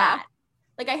me of that.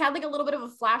 Like I had like a little bit of a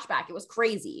flashback. It was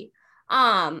crazy.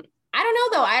 I don't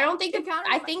know though. I don't think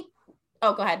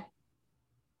oh, go ahead.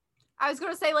 I was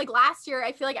going to say, like, last year,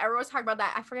 I feel like everyone was talking about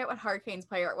that. I forget what Hurricanes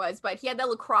player it was, but he had that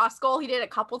lacrosse goal. He did a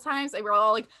couple times. They were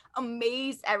all, like,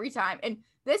 amazed every time. And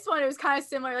this one, it was kind of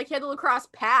similar. Like, he had the lacrosse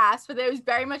pass, but it was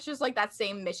very much just, like, that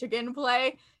same Michigan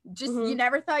play. Just, you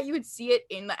never thought you would see it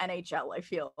in the NHL, I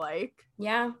feel like.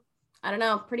 Yeah. I don't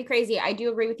know. Pretty crazy. I do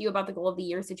agree with you about the goal of the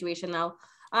year situation, though.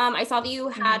 I saw that you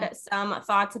had some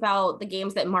thoughts about the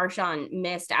games that Marchand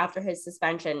missed after his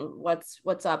suspension. What's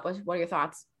up? What are your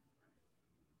thoughts?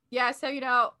 Yeah, so, you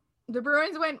know, the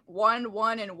Bruins went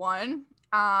 1-1-1,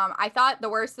 I thought the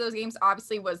worst of those games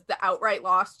obviously was the outright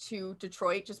loss to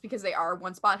Detroit, just because they are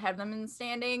one spot ahead of them in the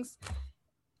standings.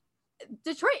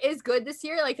 Detroit is good this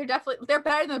year. Like, they're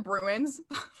better than the Bruins.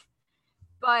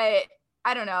 But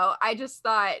I don't know. I just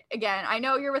thought, again, I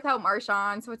know you're without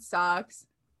Marchand, so it sucks.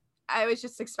 I was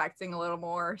just expecting a little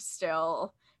more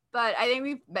still. But I think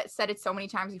we've said it so many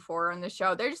times before on the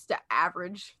show. They're just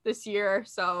average this year.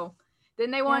 So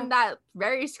then they won that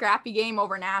very scrappy game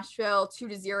over Nashville,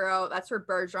 2-0. That's where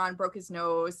Bergeron broke his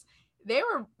nose. The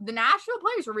Nashville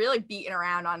players were really beating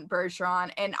around on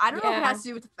Bergeron. And I don't know if it has to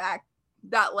do with the fact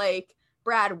that, like,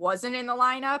 Brad wasn't in the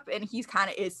lineup, and he's kind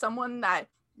of is someone that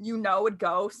would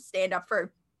go stand up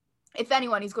for, if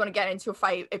anyone, he's going to get into a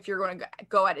fight if you're going to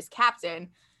go at his captain.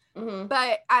 Mm-hmm.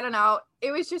 But I don't know.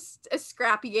 It was just a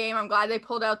scrappy game. I'm glad they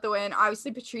pulled out the win.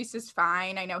 Obviously, Patrice is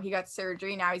fine. I know he got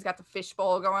surgery. Now he's got the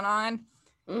fishbowl going on.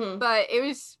 Mm-hmm. But it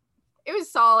was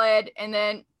solid. And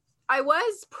then I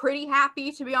was pretty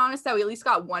happy, to be honest, that we at least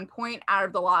got 1 point out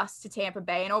of the loss to Tampa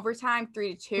Bay in overtime,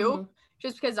 3-2. Mm-hmm.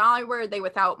 Just because not only were they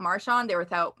without Marchand, they were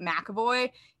without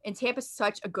McAvoy. And Tampa's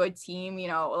such a good team,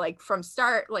 like from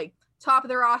start, like top of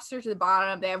the roster to the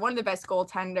bottom. They have one of the best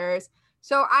goaltenders.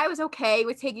 So I was okay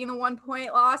with taking the 1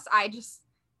 point loss. I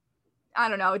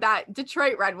don't know, that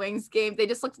Detroit Red Wings game, they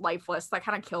just looked lifeless. That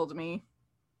kind of killed me.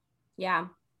 Yeah.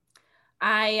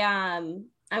 I'm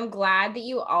glad that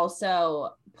you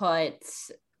also put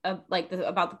about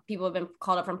the people who have been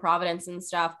called up from Providence and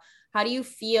stuff. How do you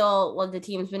feel the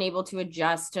team's been able to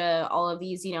adjust to all of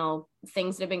these,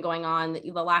 things that have been going on,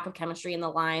 the lack of chemistry in the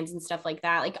lines and stuff like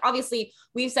that? Like, obviously,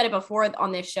 we've said it before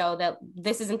on this show that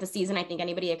this isn't the season I think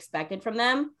anybody expected from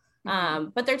them.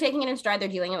 Mm-hmm. But they're taking it in stride. They're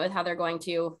dealing it with how they're going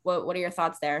to. What are your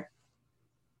thoughts there?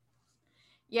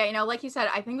 Yeah, like you said,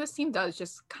 I think this team does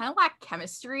just kind of lack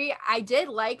chemistry. I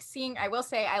will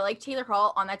say I like Taylor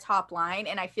Hall on that top line,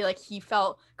 and I feel like he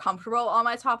felt comfortable on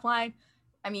my top line.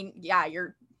 I mean, yeah,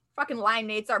 your fucking line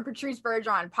mates are Patrice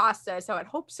Bergeron and Pasta, so I'd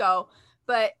hope so.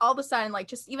 But all of a sudden, like,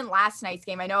 just even last night's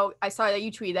game, I know I saw that you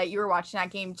tweeted that you were watching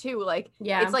that game too. Like,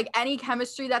 it's like any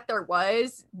chemistry that there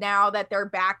was, now that they're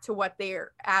back to what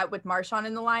they're at with Marchand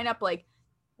in the lineup, like,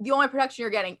 the only production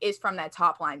you're getting is from that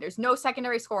top line. There's no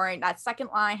secondary scoring. That second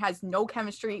line has no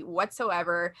chemistry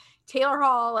whatsoever. Taylor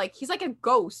Hall, like, he's like a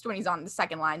ghost when he's on the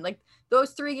second line. Like,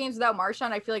 those 3 games without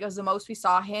Marchand, I feel like it was the most we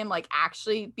saw him, like,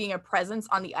 actually being a presence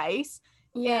on the ice.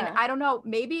 Yeah. And I don't know,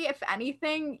 maybe if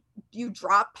anything, you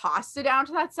drop Pasta down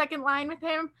to that second line with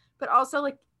him, but also,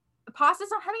 like, Pasta's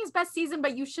not having his best season,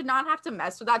 but you should not have to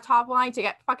mess with that top line to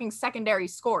get fucking secondary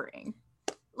scoring.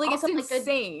 Like, also, it's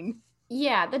insane.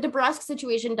 The DeBrusk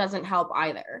situation doesn't help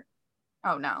either.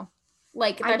 Oh, no.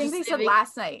 Like, I think they said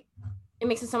last night. It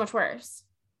makes it so much worse.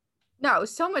 No,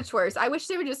 so much worse. I wish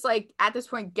they would just, like, at this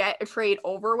point, get a trade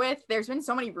over with. There's been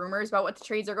so many rumors about what the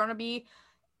trades are going to be.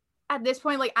 At this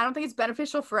point, like, I don't think it's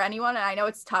beneficial for anyone. And I know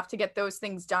it's tough to get those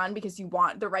things done because you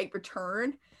want the right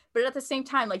return. But at the same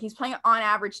time, like, he's playing on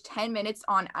average 10 minutes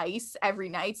on ice every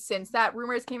night since that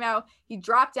rumors came out. He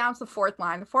dropped down to the fourth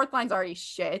line. The fourth line's already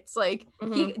shit. Like,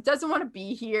 he doesn't want to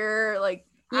be here. Like,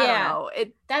 I don't know.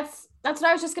 That's what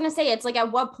I was just going to say. It's like,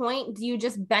 at what point do you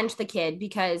just bench the kid?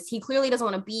 Because he clearly doesn't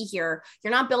want to be here.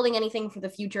 You're not building anything for the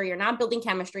future. You're not building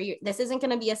chemistry. This isn't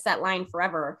going to be a set line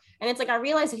forever. And it's like, I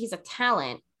realize that he's a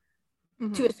talent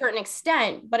to a certain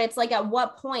extent, but it's like, at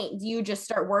what point do you just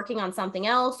start working on something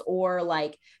else? Or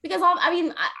like, because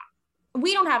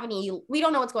we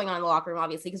don't know what's going on in the locker room,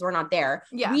 obviously, because we're not there.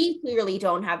 Yeah. We clearly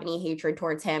don't have any hatred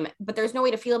towards him, but there's no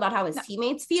way to feel about how his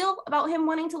teammates feel about him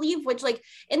wanting to leave, which, like,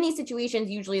 in these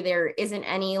situations, usually there isn't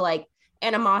any, like,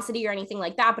 animosity or anything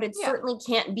like that, but it certainly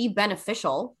can't be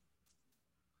beneficial.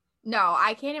 No,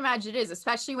 I can't imagine it is,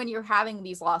 especially when you're having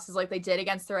these losses like they did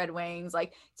against the Red Wings.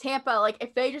 Like, Tampa, like,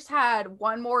 if they just had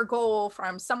one more goal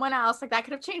from someone else, like, that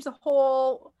could have changed the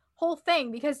whole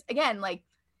thing. Because, again, like,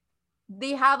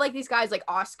 they have, like, these guys like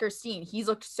Oscar Steen. He's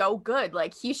looked so good.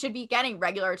 Like, he should be getting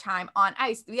regular time on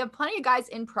ice. We have plenty of guys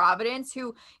in Providence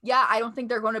who, I don't think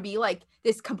they're going to be, like,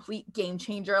 this complete game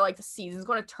changer. Like, the season's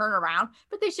going to turn around.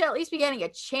 But they should at least be getting a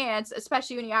chance,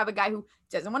 especially when you have a guy who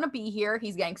doesn't want to be here.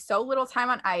 He's getting so little time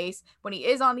on ice. When he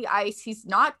is on the ice, he's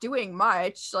not doing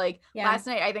much. Like, last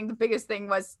night, I think the biggest thing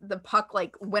was the puck,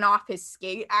 like, went off his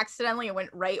skate accidentally and went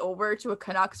right over to a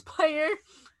Canucks player.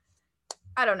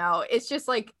 I don't know. It's just,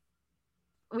 like,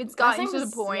 it's gotten to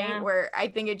the point where I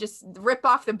think it just rip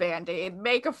off the Band-Aid,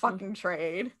 make a fucking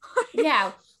trade.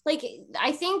 Like,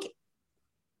 I think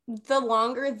the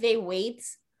longer they wait,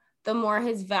 the more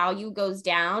his value goes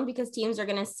down, because teams are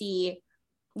going to see,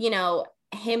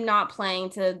 him not playing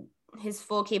to his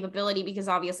full capability, because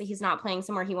obviously he's not playing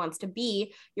somewhere he wants to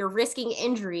be. You're risking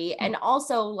injury. And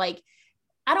also, like,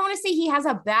 I don't want to say he has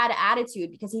a bad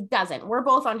attitude, because he doesn't. We're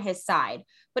both on his side.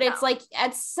 But it's like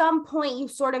at some point you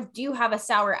sort of do have a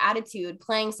sour attitude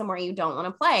playing somewhere you don't want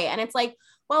to play. And it's like,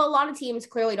 well, a lot of teams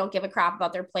clearly don't give a crap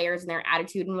about their players and their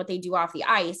attitude and what they do off the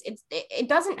ice. It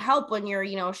doesn't help when you're,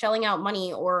 you know, shelling out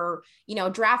money or, you know,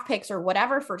 draft picks or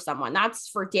whatever for someone. That's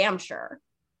for damn sure.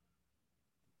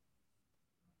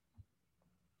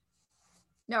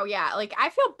 No, yeah, like I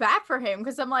feel bad for him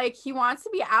because I'm like, he wants to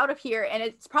be out of here, and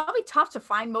it's probably tough to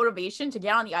find motivation to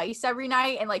get on the ice every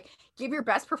night and like give your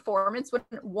best performance when,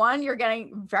 one, you're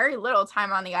getting very little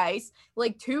time on the ice,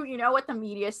 like, two, you know what the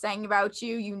media is saying about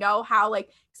you, you know how, like,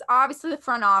 obviously the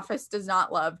front office does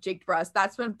not love Jake DeBrusk.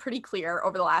 That's been pretty clear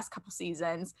over the last couple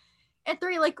seasons. And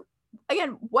three, like,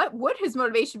 again, what would his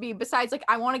motivation be besides like,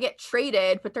 I want to get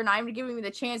traded, but they're not even giving me the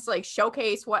chance to like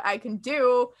showcase what I can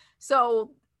do.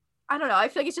 So I don't know. I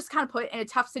feel like it's just kind of put in a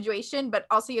tough situation, but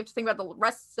also you have to think about the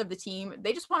rest of the team.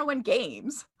 They just want to win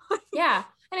games. Yeah.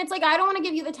 And it's like, I don't want to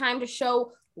give you the time to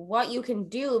show what you can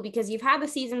do, because you've had the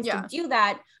seasons to do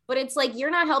that. But it's like,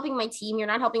 you're not helping my team. You're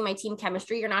not helping my team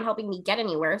chemistry. You're not helping me get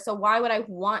anywhere. So why would I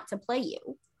want to play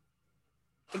you?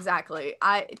 Exactly.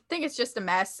 I think it's just a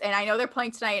mess. And I know they're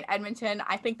playing tonight in Edmonton.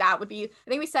 I think that would be, I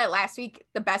think we said last week,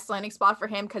 the best landing spot for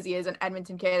him, because he is an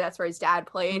Edmonton kid. That's where his dad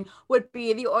played, would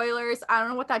be the Oilers. I don't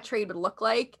know what that trade would look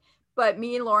like, but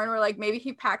me and Lauren were like, maybe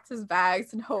he packed his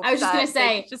bags and hoped I was just going to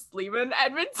say, just leave him in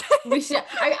Edmonton. We should,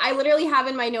 I literally have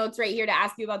in my notes right here to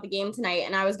ask you about the game tonight.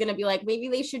 And I was going to be like, maybe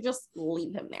they should just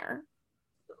leave him there.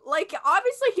 Like,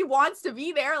 obviously he wants to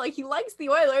be there. Like, he likes the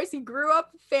Oilers. He grew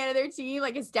up a fan of their team.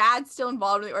 Like, his dad's still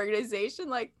involved in the organization.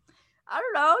 Like, I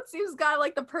don't know. It seems got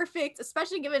like the perfect,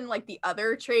 especially given like the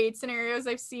other trade scenarios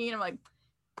I've seen. I'm like,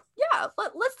 yeah,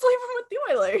 let's leave him with the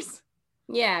Oilers.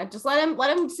 Yeah, just let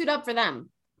him suit up for them.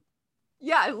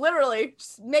 Yeah, literally.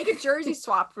 Just make a jersey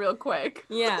swap real quick.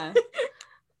 Yeah.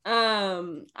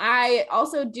 I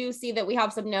also do see that we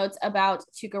have some notes about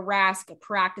Tuukka Rask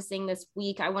practicing this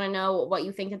week. I want to know what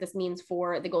you think that this means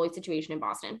for the goalie situation in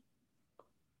Boston.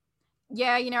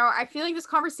 Yeah, you know, I feel like this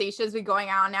conversation has been going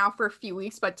on now for a few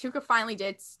weeks, but Tuukka finally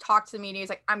did talk to the media. He's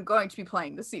like, I'm going to be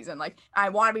playing this season. Like, I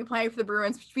want to be playing for the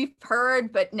Bruins, which we've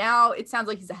heard, but now it sounds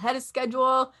like he's ahead of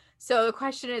schedule. So the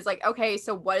question is like, okay,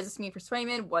 so what does this mean for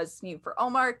Swayman? What does this mean for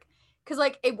Ullmark? Because,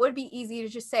 like, it would be easy to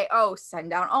just say, oh,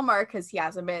 send down Ullmark because he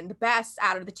hasn't been the best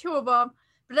out of the two of them.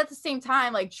 But at the same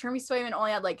time, like, Jeremy Swayman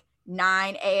only had, like,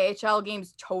 9 AHL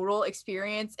games total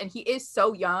experience, and he is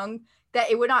so young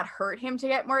that it would not hurt him to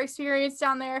get more experience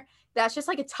down there. That's just,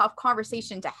 like, a tough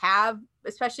conversation to have,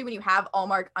 especially when you have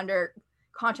Ullmark under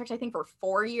contract, I think, for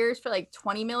 4 years for, like,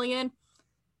 $20 million.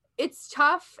 It's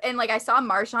tough. And like I saw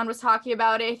Marchand was talking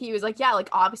about it. He was like, yeah, like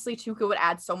obviously Tuukka would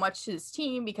add so much to his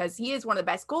team because he is one of the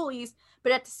best goalies.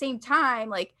 But at the same time,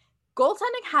 like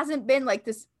goaltending hasn't been like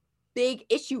this big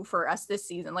issue for us this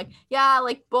season. Like, yeah,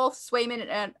 like both Swayman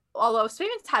and although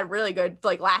Swayman's had really good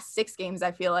like last 6 games,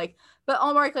 I feel like. But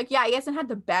Ullmark, like, yeah, he hasn't had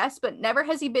the best, but never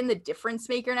has he been the difference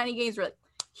maker in any games where like,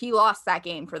 he lost that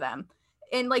game for them.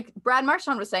 And like Brad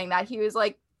Marchand was saying that he was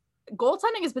like,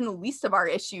 goaltending has been the least of our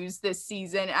issues this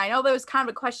season. I know there was kind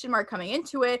of a question mark coming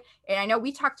into it, and I know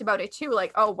we talked about it too,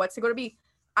 like, oh, what's it going to be?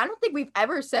 I don't think we've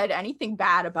ever said anything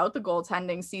bad about the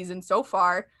goaltending season so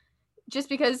far, just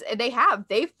because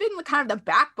they've been kind of the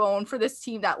backbone for this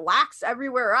team that lacks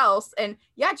everywhere else. And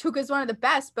yeah, Tuukka is one of the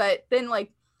best, but then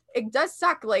like it does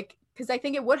suck, like, because I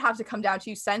think it would have to come down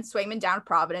to send Swayman down to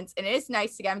Providence. And it is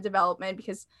nice to get him development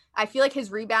because I feel like his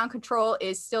rebound control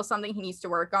is still something he needs to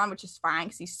work on, which is fine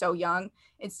because he's so young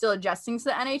and still adjusting to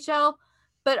the NHL.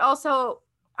 But also,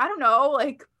 I don't know,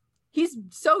 like he's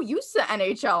so used to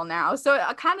NHL now. So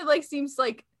it kind of like seems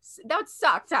like that would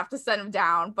suck to have to send him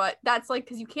down. But that's like,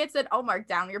 because you can't send Ullmark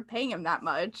down. You're paying him that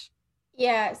much.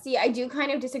 Yeah. See, I do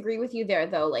kind of disagree with you there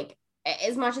though. Like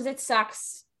as much as it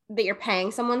sucks that you're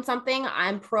paying someone something,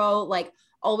 I'm pro like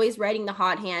always riding the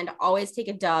hot hand, always take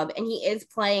a dub, and he is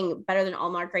playing better than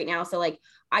Ullmark right now. So like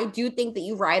I do think that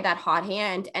you ride that hot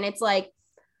hand, and it's like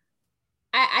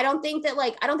I don't think that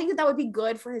that would be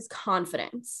good for his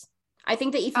confidence. I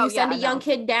think that if you send a young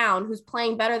kid down who's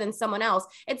playing better than someone else,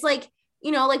 it's like,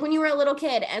 you know, like when you were a little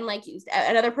kid and like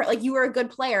like you were a good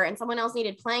player and someone else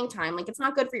needed playing time, like it's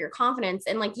not good for your confidence.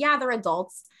 And like, yeah, they're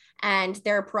adults and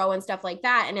they're a pro and stuff like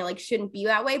that. And it like shouldn't be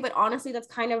that way. But honestly, that's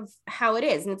kind of how it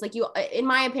is. And it's like in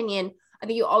my opinion, I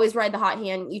think you always ride the hot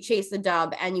hand, you chase the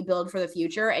dub, and you build for the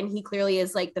future. And he clearly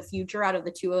is like the future out of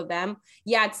the two of them.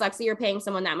 Yeah, it sucks that you're paying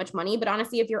someone that much money, but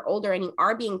honestly, if you're older and you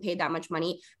are being paid that much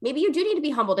money, maybe you do need to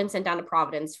be humbled and sent down to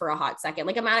Providence for a hot second.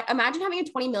 Like imagine having a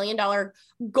 $20 million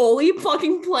goalie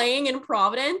fucking playing in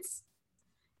Providence.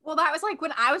 Well, that was like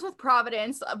when I was with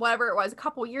Providence, whatever it was, a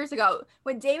couple years ago,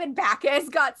 when David Backes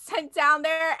got sent down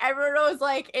there, everyone was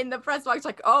like in the press box,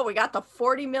 like, oh, we got the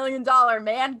 $40 million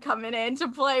man coming in to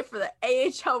play for the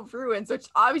AHL Bruins, which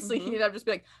obviously he ended up just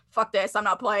be like, fuck this, I'm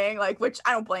not playing, like, which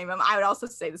I don't blame him. I would also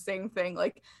say the same thing.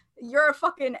 Like, you're a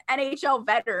fucking NHL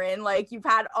veteran. Like, you've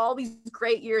had all these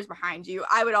great years behind you.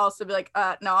 I would also be like,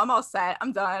 no, I'm all set.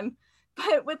 I'm done.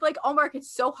 But with like Ullmark,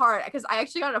 it's so hard because I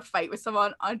actually got in a fight with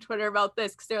someone on Twitter about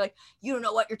this because they're like, you don't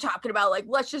know what you're talking about. Like,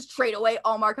 let's just trade away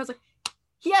Ullmark. I was like,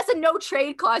 he has a no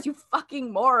trade clause, you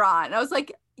fucking moron. And I was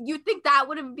like, you'd think that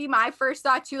would be my first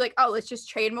thought too. Like, oh, let's just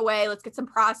trade him away. Let's get some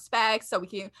prospects so we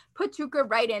can put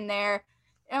Tuukka right in there.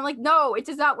 And I'm like, no, it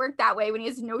does not work that way when he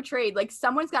has no trade. Like,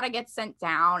 someone's got to get sent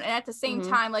down. And at the same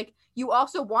time, like, you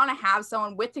also want to have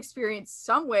someone with experience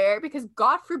somewhere because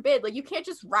God forbid, like, you can't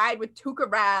just ride with Tuukka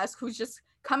Rask, who's just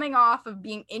coming off of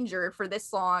being injured for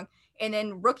this long, and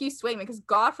then rookie Swayman, because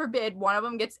God forbid one of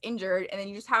them gets injured and then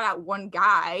you just have that one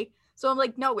guy. So I'm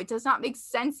like, no, it does not make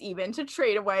sense even to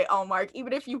trade away Ullmark,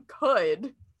 even if you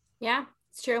could. Yeah,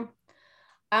 it's true.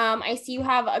 I see you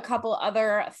have a couple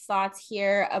other thoughts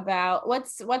here about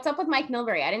what's up with Mike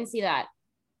Milbury. I didn't see that.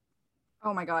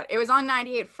 Oh my God. It was on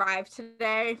 98.5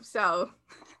 today. So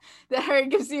that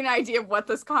gives you an idea of what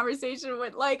this conversation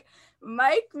went like.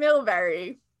 Mike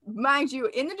Milbury, mind you,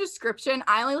 in the description,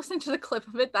 I only listened to the clip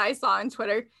of it that I saw on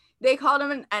Twitter. They called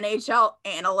him an NHL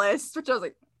analyst, which I was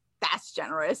like, that's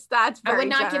generous. That's very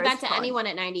generous. I would not give that to anyone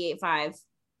at 98.5.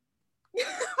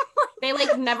 They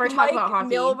like never talk Mike about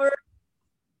hockey.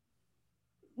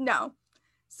 No.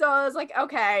 So I was like,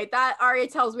 okay, that already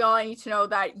tells me all I need to know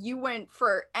that you went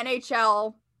for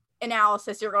NHL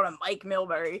analysis. You're going to Mike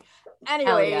Milbury.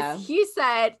 Anyways, he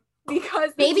said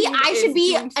because maybe I should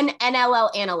be an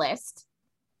NLL analyst.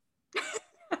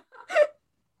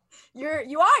 You're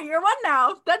one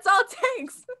now. That's all it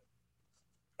takes.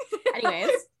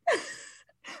 Anyways.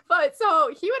 But so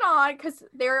he went on because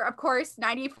they're, of course,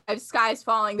 95 skies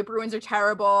falling. The Bruins are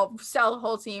terrible. Sell the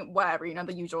whole team, whatever, you know,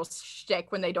 the usual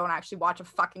shtick when they don't actually watch a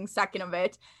fucking second of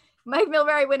it. Mike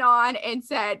Milbury went on and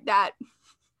said that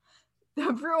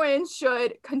the Bruins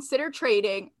should consider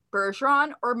trading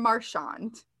Bergeron or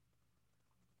Marchand.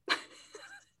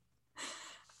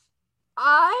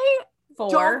 I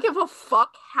don't give a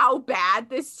fuck how bad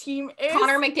this team is.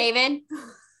 Connor McDavid.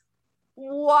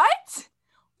 What?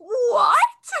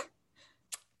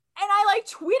 And I like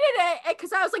tweeted it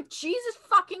because I was like, Jesus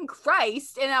fucking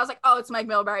Christ. And I was like, oh, it's Mike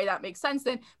Milbury. That makes sense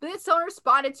then. But then someone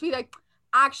responded to me like,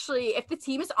 actually, if the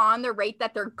team is on the rate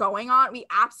that they're going on, we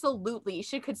absolutely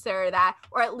should consider that,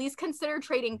 or at least consider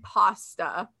trading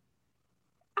Pasta.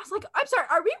 I was like, I'm sorry,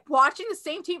 are we watching the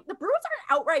same team? The Bruins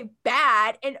aren't outright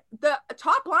bad, and the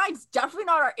top line's definitely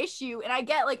not our issue. And I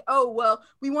get like, oh, well,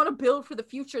 we want to build for the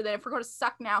future then if we're going to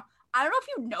suck now. I don't know if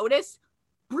you noticed,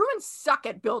 Bruins suck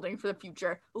at building for the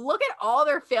future. Look at all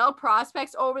their failed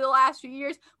prospects over the last few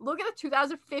years. Look at the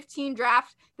 2015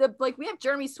 draft. We have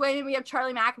Jeremy Swayman, we have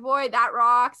Charlie McAvoy. That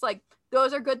rocks. Like,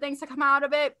 those are good things to come out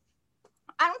of it.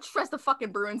 I don't trust the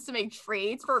fucking Bruins to make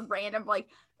trades for random, like,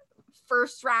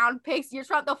 first round picks. Years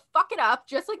from now, they'll fuck it up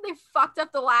just like they fucked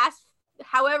up the last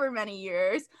however many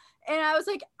years. And I was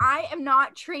like, I am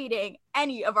not trading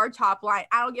any of our top line.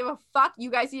 I don't give a fuck. You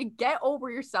guys need to get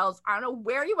over yourselves. I don't know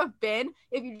where you have been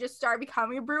if you just started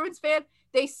becoming a Bruins fan.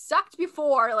 They sucked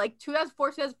before, like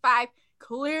 2004, 2005.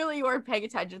 Clearly you weren't paying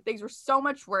attention. Things were so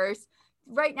much worse.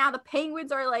 Right now, the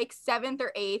Penguins are like 7th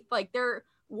or 8th. Like, they're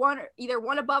either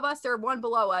one above us or one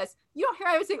below us. You don't hear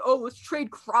I was saying, oh, let's trade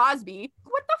Crosby.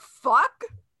 What the fuck?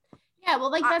 Yeah,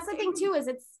 well, like, that's the thing too, is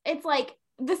it's like,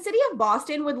 the city of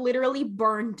Boston would literally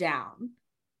burn down.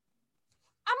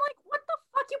 I'm like, what the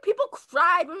fuck? You people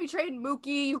cried when we traded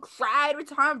Mookie. You cried when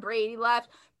Tom Brady left.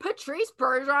 Patrice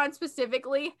Bergeron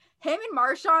specifically. Him and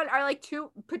Marchand are like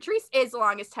Patrice is the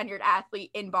longest tenured athlete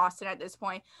in Boston at this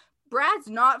point. Brad's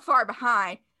not far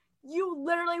behind. You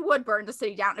literally would burn the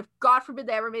city down. If God forbid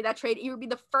they ever made that trade, you would be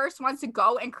the first ones to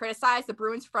go and criticize the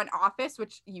Bruins front office,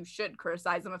 which you should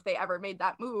criticize them if they ever made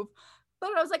that move.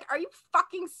 But I was like, are you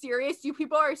fucking serious? You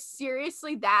people are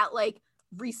seriously that, like,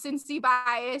 recency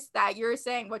bias that you're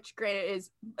saying, which granted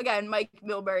is, again, Mike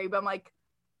Milbury, but I'm like,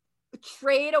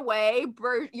 trade away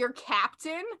your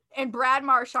captain and Brad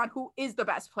Marchand, who is the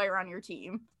best player on your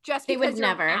team, just because you're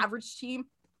an average team.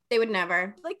 They would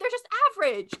never. Like, they're just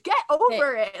average. Get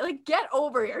over it. Like, get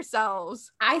over yourselves.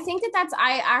 I think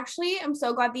I actually am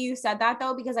so glad that you said that,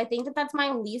 though, because I think that that's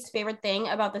my least favorite thing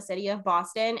about the city of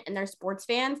Boston and their sports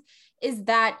fans is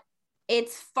that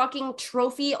it's fucking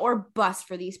trophy or bust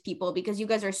for these people, because you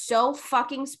guys are so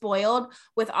fucking spoiled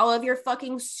with all of your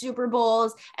fucking Super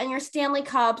Bowls and your Stanley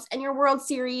Cups and your World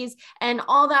Series and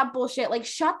all that bullshit. Like,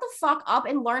 shut the fuck up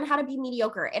and learn how to be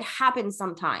mediocre. It happens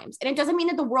sometimes. And it doesn't mean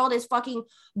that the world is fucking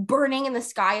burning and the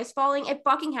sky is falling. It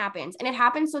fucking happens. And it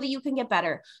happens so that you can get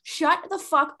better. Shut the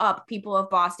fuck up, people of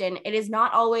Boston. It is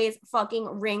not always fucking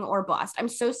ring or bust. I'm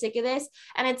so sick of this.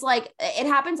 And it's like, it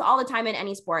happens all the time in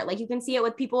any sport. Like, you can see it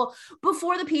with people.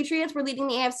 Before the Patriots were leading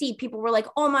the AFC, people were like,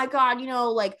 oh my God, you know,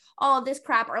 like all of this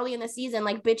crap early in the season,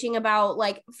 like bitching about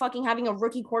like fucking having a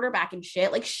rookie quarterback and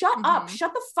shit. Like, shut up,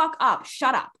 shut the fuck up,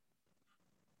 shut up.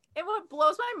 And what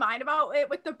blows my mind about it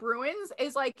with the Bruins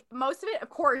is like most of it, of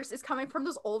course, is coming from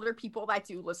those older people that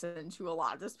do listen to a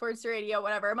lot of the sports radio,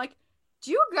 whatever. I'm like,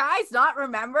 do you guys not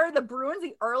remember the Bruins,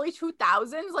 the early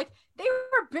 2000s? Like, they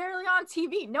were barely on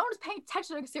TV. No one's paying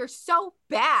attention because they're so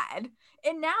bad.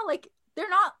 And now, like, they're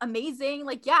not amazing.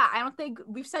 Like, yeah, I don't think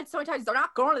we've said so many times they're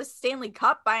not going to the Stanley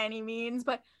Cup by any means,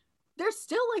 but they're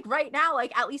still like right now,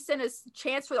 like at least in a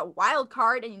chance for the wild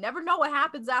card, and you never know what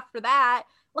happens after that.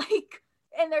 Like,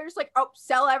 and they're just like, oh,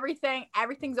 sell everything.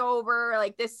 Everything's over.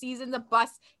 Like, this season's a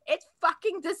bust. It's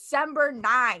fucking December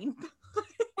 9th.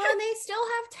 Well, and they still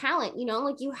have talent, you know,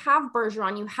 like you have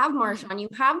Bergeron, you have Marchand, you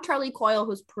have Charlie Coyle,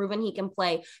 who's proven he can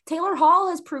play. Taylor Hall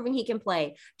has proven he can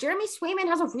play. Jeremy Swayman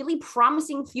has a really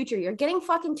promising future. You're getting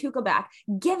fucking Tuukka back.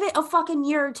 Give it a fucking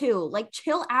year or two. Like,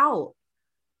 chill out.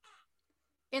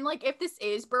 And like, if this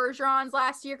is Bergeron's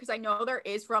last year, because I know there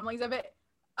is rumblings of it,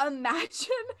 imagine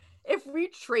if we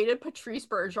traded Patrice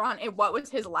Bergeron in what was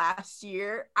his last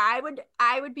year. I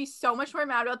would be so much more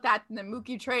mad about that than the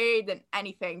Mookie trade, than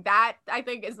anything. That, I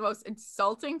think, is the most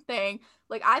insulting thing.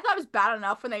 Like, I thought it was bad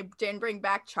enough when they didn't bring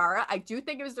back Chara. I do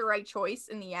think it was the right choice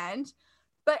in the end,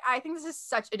 but I think this is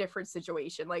such a different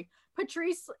situation. Like,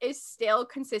 Patrice is still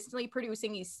consistently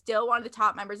producing. He's still one of the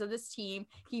top members of this team.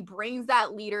 He brings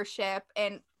that leadership,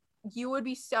 and you would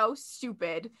be so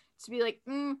stupid to be like,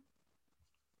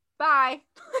 bye.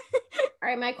 All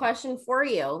right, my question for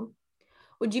you.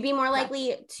 Would you be more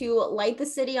likely to light the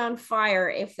city on fire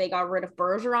if they got rid of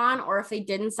Bergeron or if they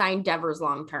didn't sign Devers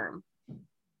long term?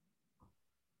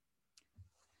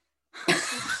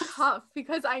 Tough,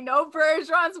 because I know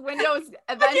Bergeron's window is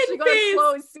eventually going to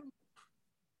close.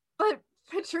 But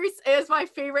Patrice is my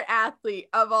favorite athlete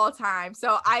of all time.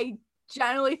 So I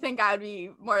generally think I would be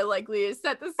more likely to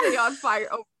set the city on fire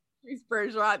over Patrice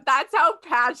Bergeron. That's how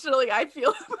passionately I feel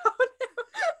about him.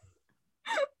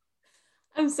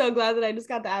 I'm so glad that I just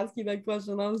got to ask you that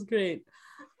question. That was great.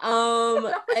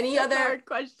 Any other hard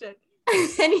question?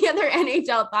 Any other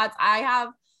NHL thoughts? I have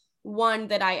one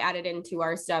that I added into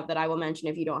our stuff that I will mention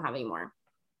if you don't have any more.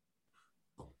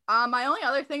 My only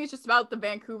other thing is just about the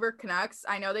Vancouver Canucks.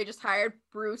 I know they just hired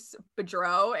Bruce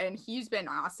Boudreau, and he's been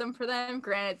awesome for them.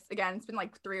 Granted, it's been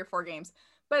like 3 or 4 games,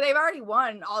 but they've already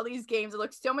won all these games. It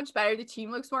looks so much better. The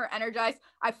team looks more energized.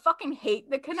 I fucking hate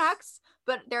the Canucks,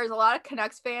 but there's a lot of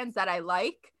Canucks fans that I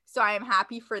like, so I am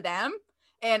happy for them.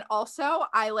 And also,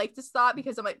 I like this thought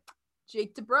because I'm like,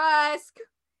 Jake DeBrusk,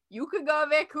 you could go to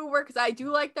Vancouver because I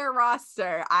do like their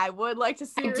roster. I would like to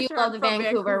see. I do love the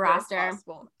Vancouver roster.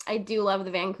 I do love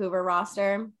the Vancouver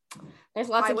roster. There's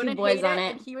lots of cute boys on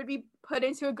it. He would be put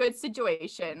into a good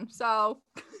situation. So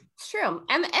it's true,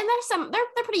 and there's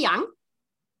they're pretty young.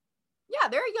 Yeah,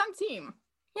 they're a young team.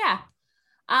 Yeah.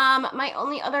 My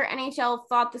only other NHL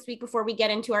thought this week before we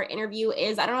get into our interview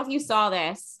is, I don't know if you saw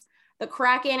this, the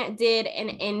Kraken did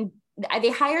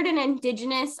they hired an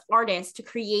Indigenous artist to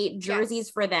create jerseys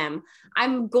for them. I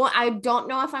don't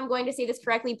know if I'm going to say this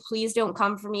correctly. Please don't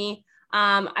come for me.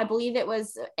 I believe it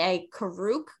was a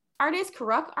Karuk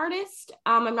artist.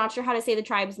 I'm not sure how to say the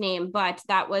tribe's name, but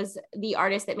that was the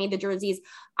artist that made the jerseys.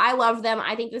 I love them.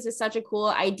 I think this is such a cool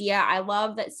idea. I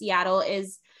love that Seattle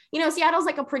is, Seattle's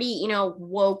like a pretty,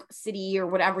 woke city or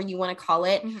whatever you want to call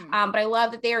it. Mm-hmm. But I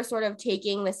love that they are sort of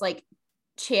taking this like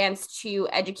chance to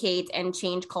educate and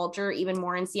change culture even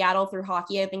more in Seattle through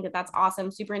hockey. I think that that's awesome,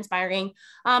 super inspiring.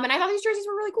 And I thought these jerseys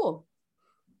were really cool.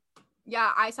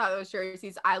 Yeah, I saw those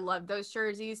jerseys. I love those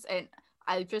jerseys, and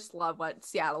I just love what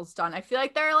Seattle's done. I feel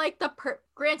like they're like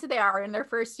granted they are in their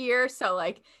first year, so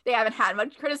like they haven't had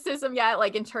much criticism yet,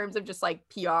 like in terms of just like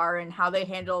PR and how they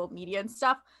handle media and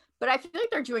stuff. But I feel like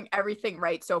they're doing everything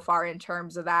right so far in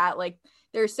terms of that. Like,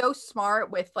 they're so smart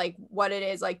with like what it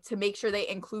is like to make sure they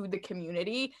include the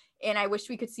community. And I wish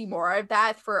we could see more of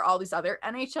that for all these other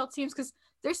NHL teams, because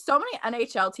there's so many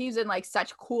NHL teams in like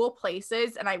such cool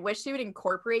places, and I wish they would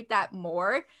incorporate that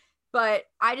more. But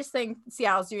I just think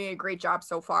Seattle's doing a great job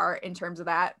so far in terms of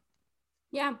that.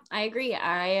 Yeah, I agree.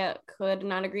 I could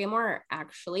not agree more,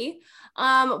 actually.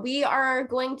 We are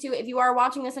going to, if you are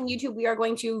watching this on YouTube, we are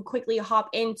going to quickly hop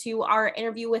into our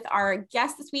interview with our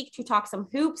guest this week to talk some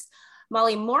hoops,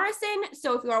 Molly Morrison.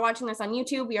 So if you are watching this on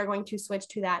YouTube, we are going to switch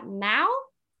to that now.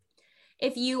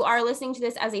 If you are listening to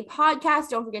this as a podcast,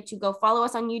 don't forget to go follow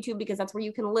us on YouTube because that's where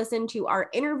you can listen to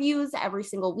our interviews every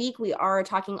single week. We are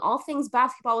talking all things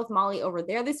basketball with Molly over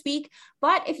there this week.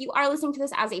 But if you are listening to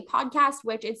this as a podcast,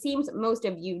 which it seems most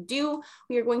of you do,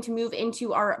 we are going to move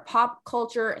into our pop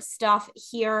culture stuff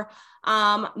here.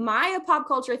 My pop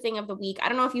culture thing of the week, I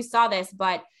don't know if you saw this,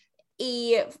 but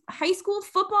a high school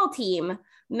football team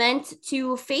meant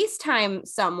to FaceTime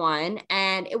someone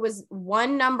and it was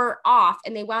one number off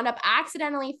and they wound up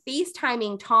accidentally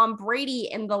FaceTiming Tom Brady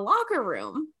in the locker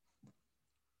room.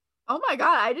 Oh my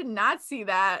God, I did not see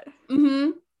that.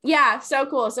 Mm-hmm. Yeah, so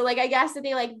cool. So like, I guess that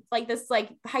they like this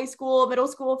like high school, middle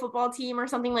school football team or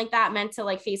something like that meant to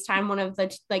like FaceTime one of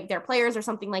the like their players or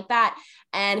something like that.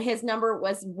 And his number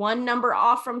was one number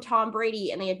off from Tom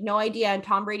Brady and they had no idea. And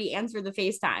Tom Brady answered the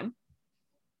FaceTime.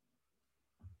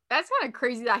 That's kind of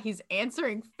crazy that he's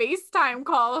answering FaceTime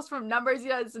calls from numbers he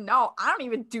doesn't know. I don't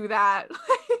even do that.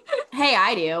 Hey,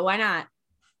 I do. Why not?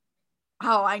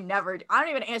 Oh, I don't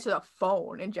even answer the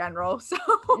phone in general. So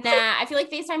nah, I feel like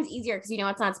FaceTime's easier because you know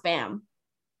it's not spam.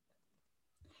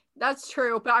 That's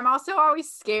true. But I'm also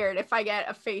always scared if I get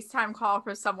a FaceTime call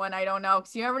from someone I don't know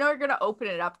because you never know what you're going to open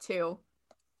it up to.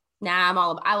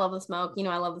 Nah, I love the smoke. You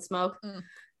know, I love the smoke.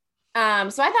 So I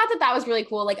thought that was really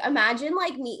cool. Like, imagine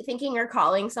like me thinking you're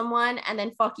calling someone and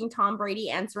then fucking Tom Brady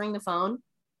answering the phone.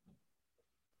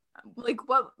 Like,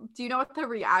 what do you know what the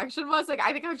reaction was? Like,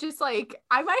 I think I was just like,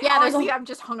 I might honestly have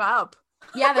just hung up.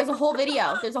 Yeah, there's a whole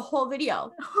video. There's a whole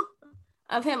video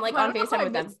of him like on FaceTime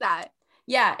with them. That.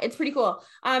 Yeah, it's pretty cool.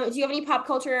 Do you have any pop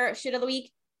culture shit of the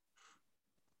week?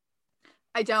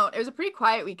 I don't. It was a pretty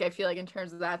quiet week, I feel like, in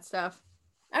terms of that stuff.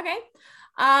 Okay.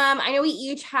 I know we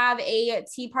each have a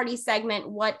tea party segment.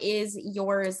 What is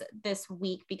yours this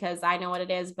week? Because I know what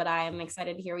it is, but I am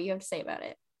excited to hear what you have to say about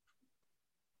it.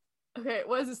 Okay,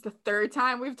 what is this, the third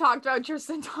time we've talked about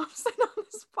Tristan Thompson on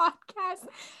this podcast?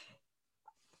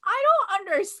 I don't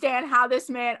understand how this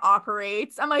man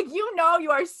operates. I'm like, you know,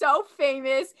 you are so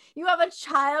famous. You have a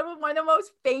child with one of the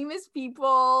most famous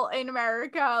people in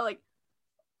America. Like,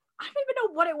 I don't even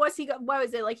know what it was. What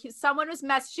was it? Like, someone was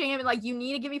messaging him and like, you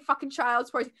need to give me fucking child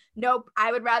support. Nope.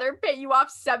 I would rather pay you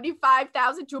off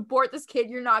 $75,000 to abort this kid.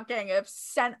 You're not getting a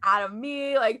cent out of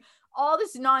me. Like, all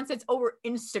this nonsense over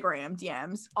Instagram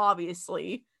DMs,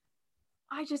 obviously.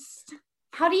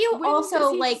 How do you also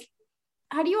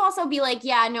be like,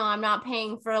 yeah, no, I'm not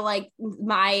paying for like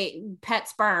my pet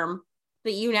sperm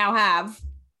that you now have.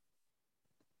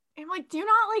 I'm like, do you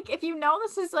not like, if you know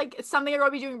this is like something you're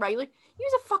going to be doing regularly,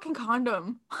 use a fucking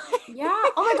condom. Yeah.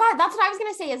 Oh my God. That's what I was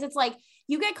going to say is it's like,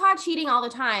 you get caught cheating all the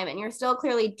time and you're still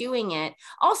clearly doing it.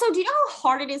 Also, do you know how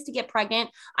hard it is to get pregnant?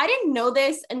 I didn't know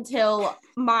this until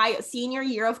my senior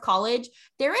year of college.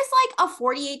 There is like a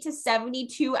 48 to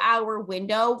 72 hour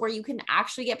window where you can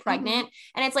actually get pregnant.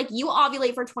 Mm-hmm. And it's like you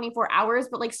ovulate for 24 hours,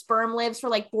 but like sperm lives for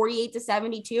like 48 to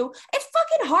 72. It's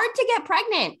fucking hard to get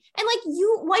pregnant. And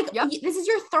this is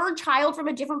your third child from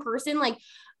a different person. Like,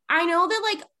 I know that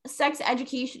like sex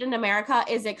education in America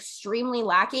is extremely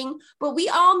lacking, but we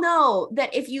all know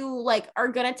that if you like are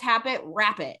gonna tap it,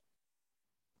 wrap it.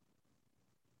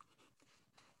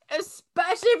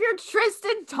 Especially if you're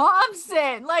Tristan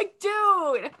Thompson. Like,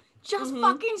 dude, just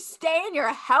fucking stay in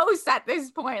your house at this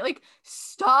point. Like,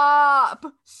 stop.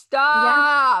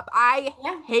 Yeah. I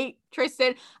hate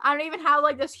Tristan. I don't even have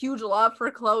like this huge love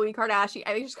for Khloe Kardashian.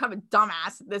 I think she's kind of a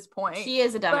dumbass at this point. She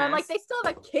is a dumbass. But I'm like, they still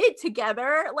have a kid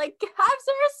together. Like, have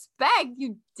some respect,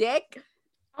 you dick.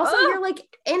 Also, you're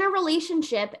like in a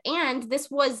relationship, and this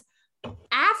was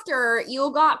after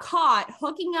you got caught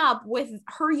hooking up with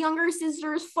her younger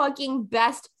sister's fucking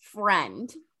best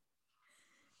friend.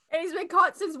 And he's been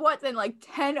caught since what, then like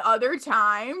 10 other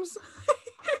times?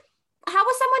 How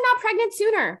was someone not pregnant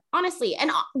sooner? Honestly. And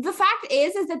the fact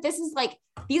is that this is like,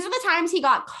 these are the times he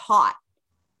got caught.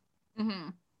 Mm-hmm.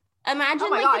 Imagine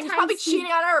God, he's probably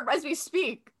cheating on her as we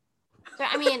speak. So,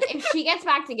 I mean, if she gets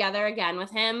back together again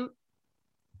with him,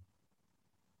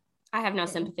 I have no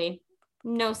sympathy.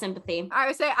 No sympathy. I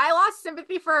would say I lost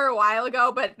sympathy for her a while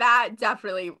ago, but that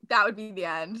would be the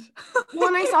end.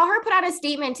 When I saw her put out a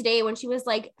statement today when she was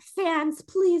like, fans,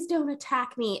 please don't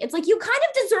attack me. It's like, you kind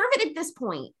of deserve it at this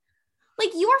point.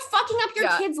 Like, you are fucking up your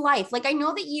kid's life. Like, I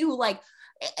know that you like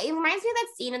it reminds me of that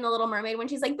scene in The Little Mermaid when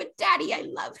she's like, but daddy, I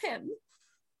love him.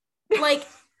 Like,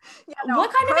 Yeah, no,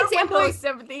 what kind of example?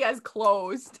 Sympathy has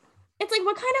closed. It's like,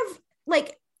 what kind of,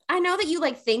 like, I know that you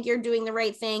like think you're doing the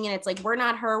right thing, and it's like, we're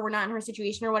not in her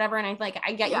situation or whatever. And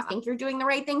I get you think you're doing the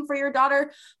right thing for your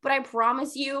daughter, but I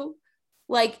promise you,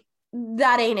 like,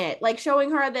 that ain't it. Like,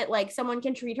 showing her that like someone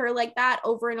can treat her like that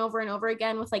over and over and over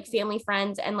again with like family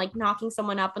friends and like knocking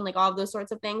someone up and like all of those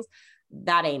sorts of things,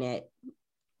 that ain't it.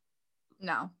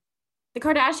 No. The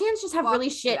Kardashians just have really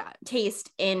shit taste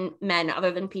in men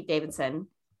other than Pete Davidson.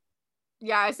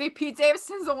 Yeah, I say Pete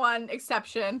Davidson's the one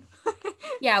exception.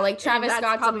 Yeah, like Travis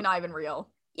Scott's probably not even real.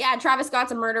 Yeah, Travis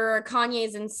Scott's a murderer.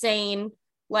 Kanye's insane.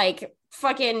 Like,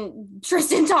 fucking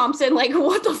Tristan Thompson. Like,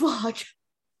 what the fuck?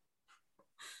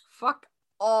 Fuck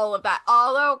all of that.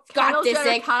 Although Kendall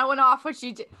Jenner kind of went off what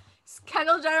she did.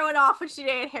 Kendall Jenner went off what she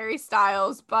did Harry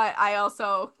Styles, but I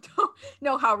also don't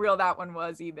know how real that one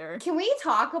was either. Can we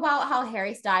talk about how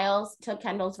Harry Styles took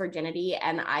Kendall's virginity,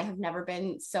 and I have never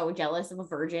been so jealous of a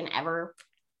virgin ever?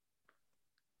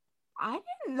 I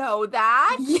didn't know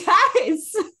that.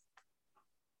 Yes.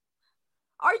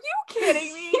 Are you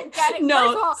kidding me?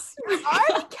 No. You're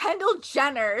already Kendall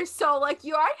Jenner, so like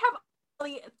you already have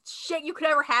shit you could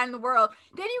ever have in the world.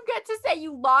 Then you get to say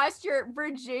you lost your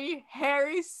virginity,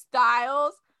 Harry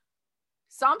Styles.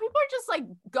 Some people are just like,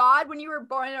 God, when you were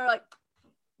born, they're like,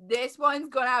 this one's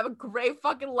gonna have a great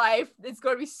fucking life. It's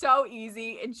gonna be so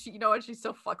easy. And she, you know what? She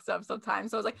still fucks up sometimes.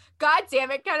 So I was like, God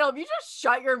damn it, Kendall, if you just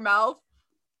shut your mouth.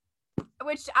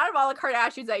 Which out of all the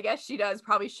Kardashians, I guess she does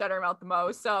probably shut her mouth the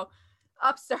most. So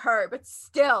ups to her, but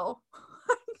still,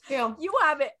 you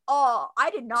have it all. I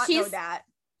did not know that.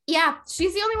 Yeah,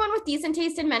 she's the only one with decent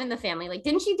taste in men in the family. Like,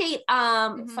 didn't she date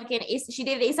she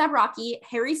dated A$AP Rocky,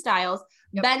 Harry Styles,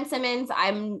 Ben Simmons.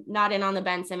 I'm not in on the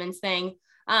Ben Simmons thing.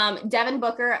 Devin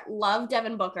Booker, love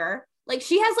Devin Booker. Like,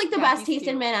 she has like the best taste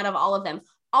in men out of all of them.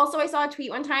 Also, I saw a tweet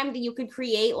one time that you could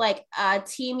create like a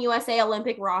Team USA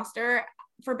Olympic roster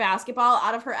for basketball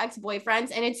out of her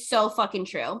ex-boyfriends, and it's so fucking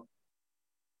true.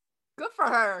 Good for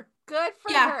her. Good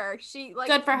for her. She like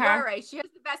good for her. You're right. She has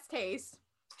the best taste.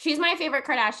 She's my favorite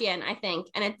Kardashian, I think.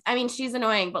 And I mean, she's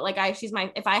annoying, but like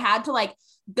if I had to like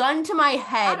gun to my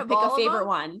head, pick a favorite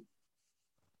one.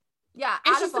 Yeah.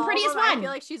 And she's the prettiest one. I feel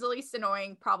like she's the least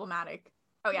annoying, problematic.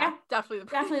 Oh yeah. Definitely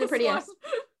the prettiest.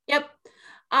 Yep.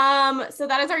 So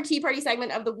that is our tea party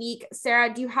segment of the week.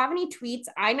 Sarah, do you have any tweets?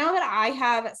 I know that I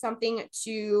have something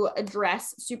to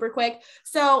address super quick.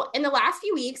 So in the last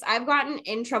few weeks, I've gotten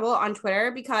in trouble on Twitter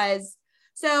because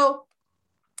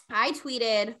I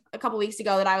tweeted a couple weeks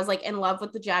ago that I was like in love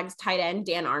with the Jags tight end,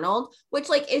 Dan Arnold, which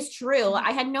like is true.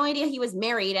 I had no idea he was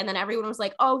married. And then everyone was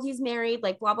like, oh, he's married,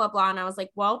 like blah, blah, blah. And I was like,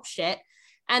 well, shit.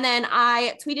 And then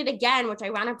I tweeted again, which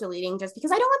I wound up deleting just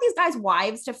because I don't want these guys'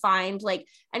 wives to find like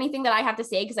anything that I have to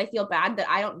say because I feel bad that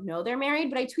I don't know they're married.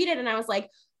 But I tweeted and I was like,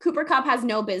 Cooper Kupp has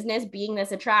no business being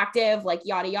this attractive, like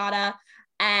yada, yada.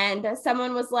 And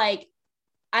someone was like,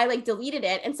 I like deleted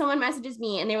it, and someone messages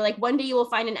me and they were like, one day you will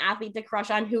find an athlete to crush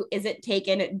on who isn't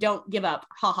taken. Don't give up.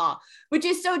 Haha. Which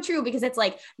is so true because it's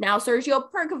like now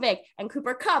Sergio Perkovic and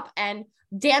Cooper Kupp and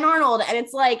Dan Arnold. And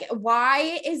it's like,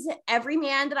 why is every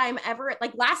man that I'm ever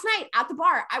like last night at the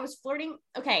bar, I was flirting.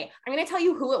 Okay. I'm going to tell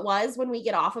you who it was when we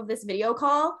get off of this video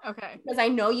call. Okay. Because I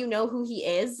know, you know who he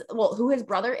is. Well, who his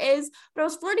brother is, but I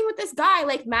was flirting with this guy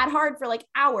like mad hard for like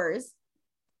hours.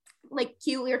 Like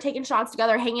cute, we were taking shots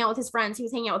together, hanging out with his friends, he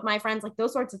was hanging out with my friends, like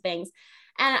those sorts of things.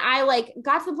 And I like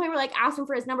got to the point where like asked him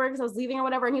for his number because I was leaving or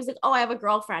whatever, and he was like, oh, I have a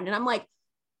girlfriend. And I'm like,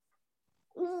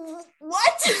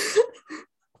 what?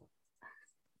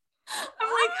 I'm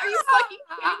like, are you fucking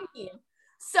kidding me?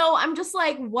 So I'm just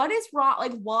like, what is wrong?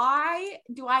 Like, why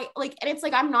do I like, and it's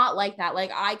like, I'm not like that.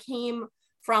 Like I came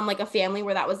from like a family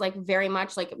where that was like very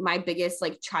much like my biggest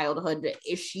like childhood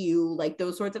issue, like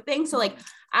those sorts of things. So like,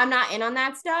 I'm not in on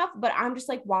that stuff, but I'm just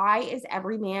like, why is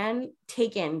every man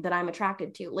taken that I'm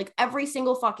attracted to? Like every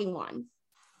single fucking one.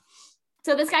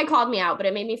 So this guy called me out, but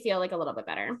it made me feel like a little bit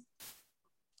better.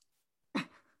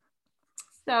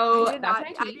 So I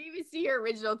didn't even see your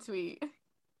original tweet.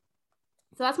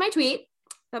 So that's my tweet.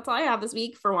 That's all I have this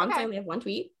week. For once, okay. I only have one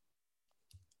tweet.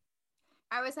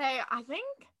 I would say, I think,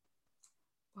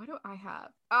 what do I have?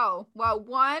 Oh, well,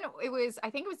 one, I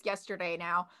think it was yesterday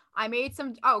now. I made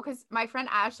some, because my friend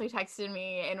Ashley texted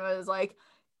me and was like,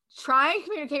 try and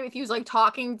communicate with you. Was like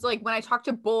talking to, like, when I talk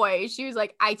to boys, she was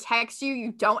like, I text you,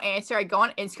 you don't answer. I go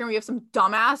on Instagram, you have some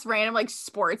dumbass random like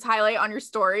sports highlight on your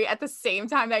story at the same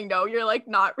time that I know you're like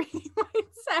not reading my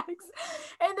text.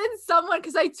 And then someone,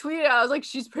 because I tweeted, I was like,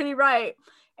 she's pretty right.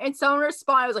 And someone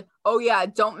responded, I was like, oh yeah,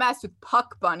 don't mess with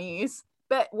puck bunnies.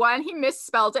 but one, he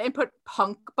misspelled it and put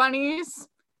punk bunnies,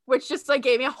 which just like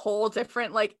gave me a whole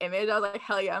different like image. I was like,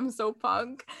 hell yeah, I'm so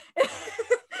punk.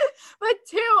 But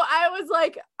two, I was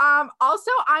like,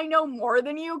 also I know more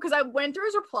than you, because I went through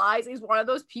his replies. He's one of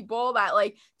those people that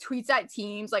like tweets at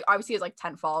teams, like obviously he has like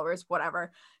 10 followers,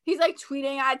 whatever. He's like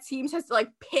tweeting at teams, has like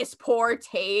piss poor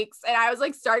takes. And I was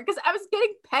like, sorry, because I was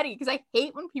getting petty because I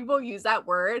hate when people use that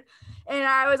word. And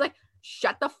I was like,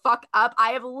 shut the fuck up.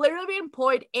 I have literally been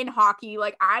employed in hockey.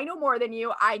 Like, I know more than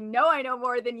you. I know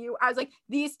more than you. I was like,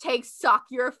 these takes suck.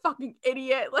 You're a fucking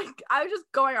idiot. Like, I was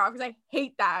just going off because I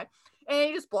hate that. And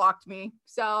he just blocked me.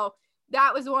 So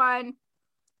that was one.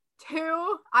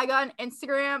 Two, I got an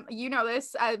Instagram. You know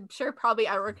this. I'm sure probably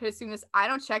everyone could assume this. I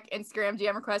don't check Instagram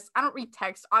DM requests. I don't read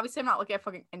text. Obviously, I'm not looking at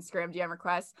fucking Instagram DM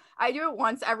requests. I do it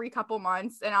once every couple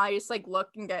months, and I just like look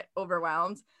and get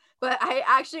overwhelmed. But I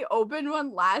actually opened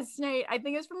one last night. I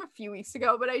think it's from a few weeks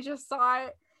ago, but I just saw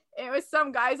it. It was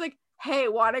some guys like, hey,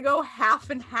 want to go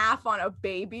half and half on a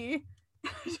baby?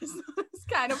 It's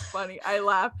kind of funny. I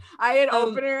laughed. I didn't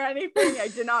open it or anything. I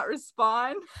did not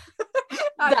respond.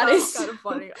 That is kind of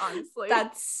funny, honestly.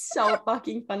 That's so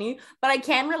fucking funny. But I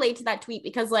can relate to that tweet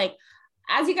because, like,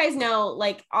 as you guys know,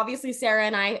 like, obviously Sarah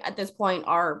and I at this point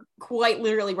are quite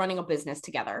literally running a business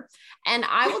together. And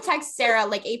I will text Sarah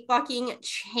like a fucking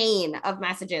chain of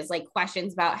messages, like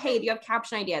questions about, hey, do you have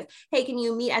caption ideas? Hey, can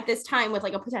you meet at this time with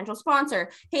like a potential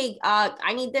sponsor? Hey,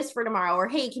 I need this for tomorrow. Or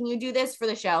hey, can you do this for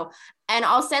the show? And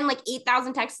I'll send like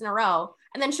 8,000 texts in a row.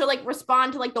 And then she'll like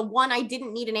respond to like the one I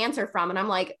didn't need an answer from. And I'm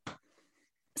like,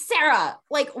 Sarah,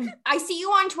 like, I see you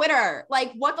on Twitter.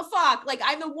 Like, what the fuck? Like,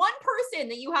 I'm the one person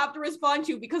that you have to respond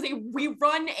to because we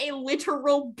run a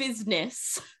literal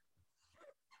business.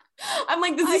 I'm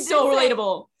like, this is so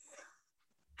relatable.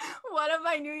 One of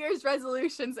my New Year's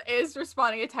resolutions is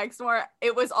responding to text more.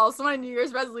 It was also my New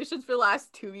Year's resolutions for the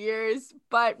last 2 years,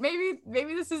 but maybe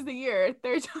this is the year.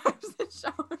 Third time's the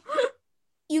charm.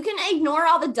 You can ignore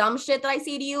all the dumb shit that I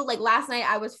say to you. Like last night,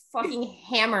 I was fucking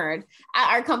hammered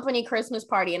at our company Christmas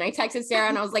party. And I texted Sarah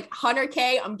and I was like,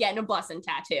 100K, I'm getting a bussin'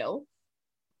 tattoo.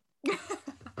 I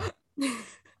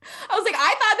was like,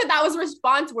 I thought that was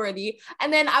response worthy.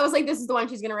 And then I was like, this is the one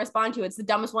she's going to respond to. It's the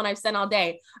dumbest one I've sent all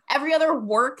day. Every other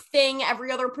work thing,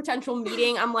 every other potential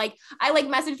meeting, I'm like, I like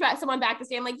messaged someone back to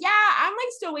say, I'm like, yeah, I'm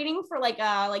like still waiting for like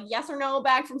yes or no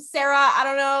back from Sarah. I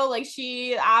don't know. Like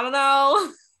I don't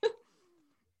know.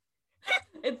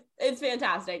 It's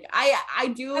fantastic.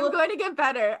 I do. I'm going to get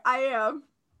better. I am.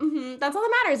 Mm-hmm. That's all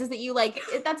that matters is that you like,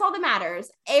 that's all that matters.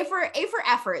 A for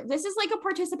effort. This is like a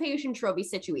participation trophy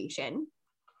situation.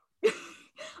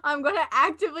 I'm going to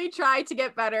actively try to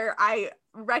get better. I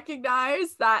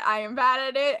recognize that I am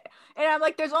bad at it. And I'm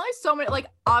like, there's only so many, like,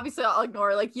 obviously I'll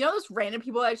ignore, like, you know, those random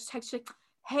people that just text you, like,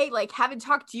 hey, like, haven't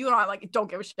talked to you. And I'm like, don't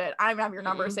give a shit. I don't even have your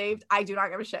number saved. I do not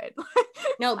give a shit.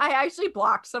 No, I actually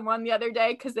blocked someone the other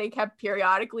day because they kept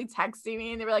periodically texting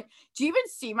me and they were like, do you even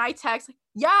see my text? Like,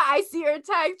 yeah, I see your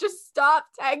text. Just stop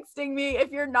texting me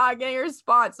if you're not getting a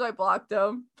response. So I blocked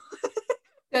them.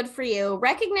 Good for you.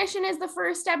 Recognition is the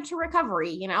first step to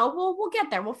recovery. You know, we'll get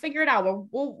there. We'll figure it out.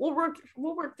 We'll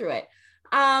work through it.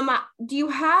 Do you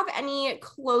have any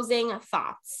closing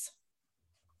thoughts?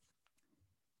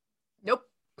 Nope.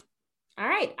 All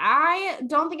right. I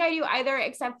don't think I do either,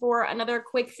 except for another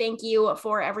quick thank you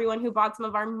for everyone who bought some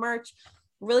of our merch.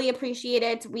 Really appreciate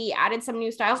it. We added some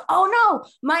new styles. Oh no,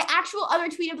 my actual other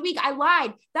tweet of the week. I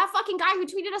lied. That fucking guy who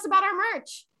tweeted us about our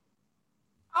merch.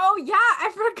 Oh yeah,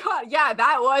 I forgot. Yeah,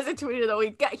 that was a tweet of the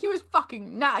week. He was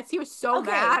fucking nuts. He was so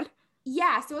mad.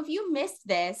 Yeah, so if you missed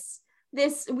this,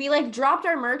 we like dropped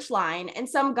our merch line and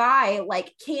some guy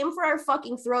like came for our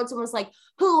fucking throats and was like,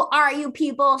 who are you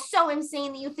people? So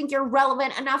insane that you think you're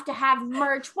relevant enough to have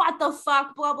merch. What the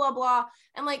fuck? Blah, blah, blah.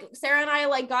 And like Sarah and I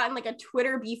like got in like a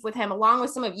Twitter beef with him along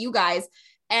with some of you guys.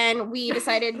 And we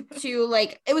decided to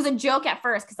like, it was a joke at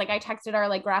first. Cause like I texted our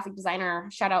like graphic designer,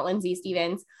 shout out Lindsay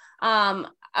Stevens,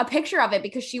 a picture of it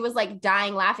because she was like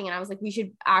dying laughing. And I was like, we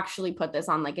should actually put this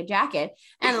on like a jacket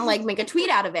and like make a tweet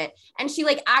out of it. And she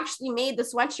like actually made the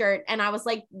sweatshirt. And I was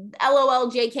like, LOL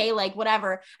JK, like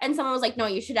whatever. And someone was like, no,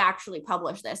 you should actually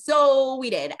publish this. So we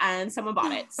did. And someone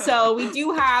bought it. So we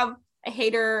do have a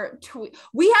hater tweet.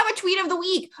 We have a tweet of the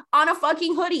week on a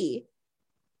fucking hoodie.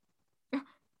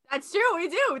 That's true. We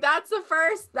do. That's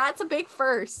a big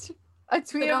first. A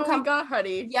tweet of the week on a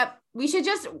hoodie. Yep. We should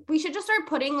just start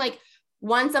putting like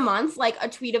once a month, like a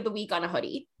tweet of the week on a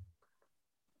hoodie.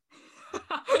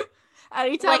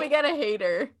 Anytime like, we get a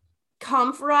hater,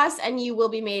 come for us and you will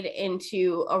be made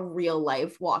into a real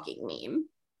life walking meme.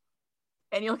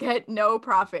 and you'll get no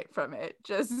profit from it.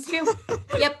 Just True.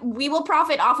 Yep, we will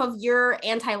profit off of your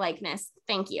anti-likeness.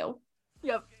 Thank you.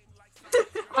 Yep.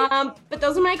 But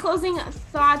those are my closing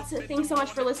thoughts. Thanks so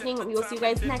much for listening. We will see you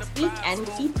guys next week, and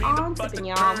keep on sipping,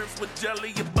 y'all. With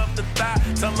jelly above the thigh.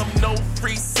 Tell them no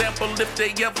free sample if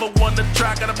they ever wanna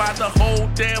try. Gotta buy the whole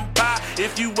damn pie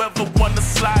if you ever wanna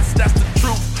slice. That's the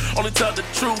truth. Only tell the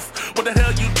truth. What the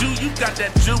hell you do? You got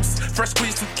that juice. Fresh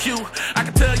squeeze too cute. I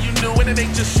can tell you new, and it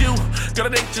ain't just you. Girl,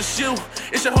 it ain't just you.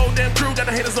 It's your whole damn crew. Got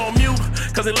the haters on mute,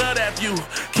 cause they love that view.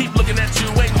 Keep looking at you,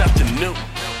 ain't nothing new.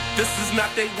 This is not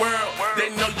their world.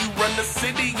 They know you run the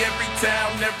city, every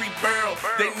town, every borough.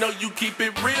 They know you keep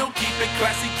it real, keep it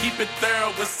classy, keep it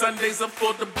thorough. When Sundays are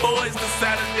for the boys, the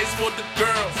Saturdays for the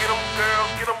girls. Get 'em, girl,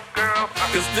 get 'em, girl.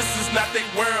 Cause this is not their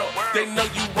world. They know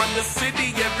you run the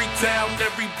city, every town,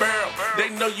 every borough. They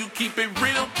know you keep it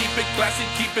real, keep it classy,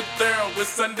 keep it thorough. When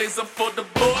Sundays are for the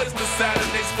boys, the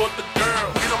Saturdays for the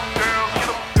girls. Get 'em, girl, get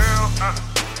 'em, girl.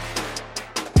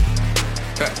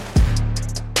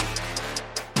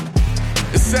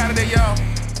 It's Saturday, y'all.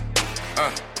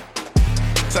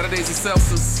 Saturdays and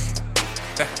Celsius.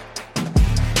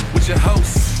 With your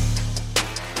hosts,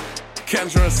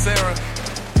 Kendra and Sarah.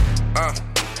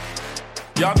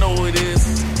 Y'all know who it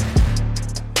is.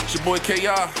 It's your boy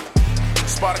KR.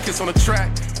 Spartacus on the track.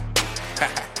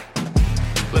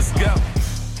 Let's go.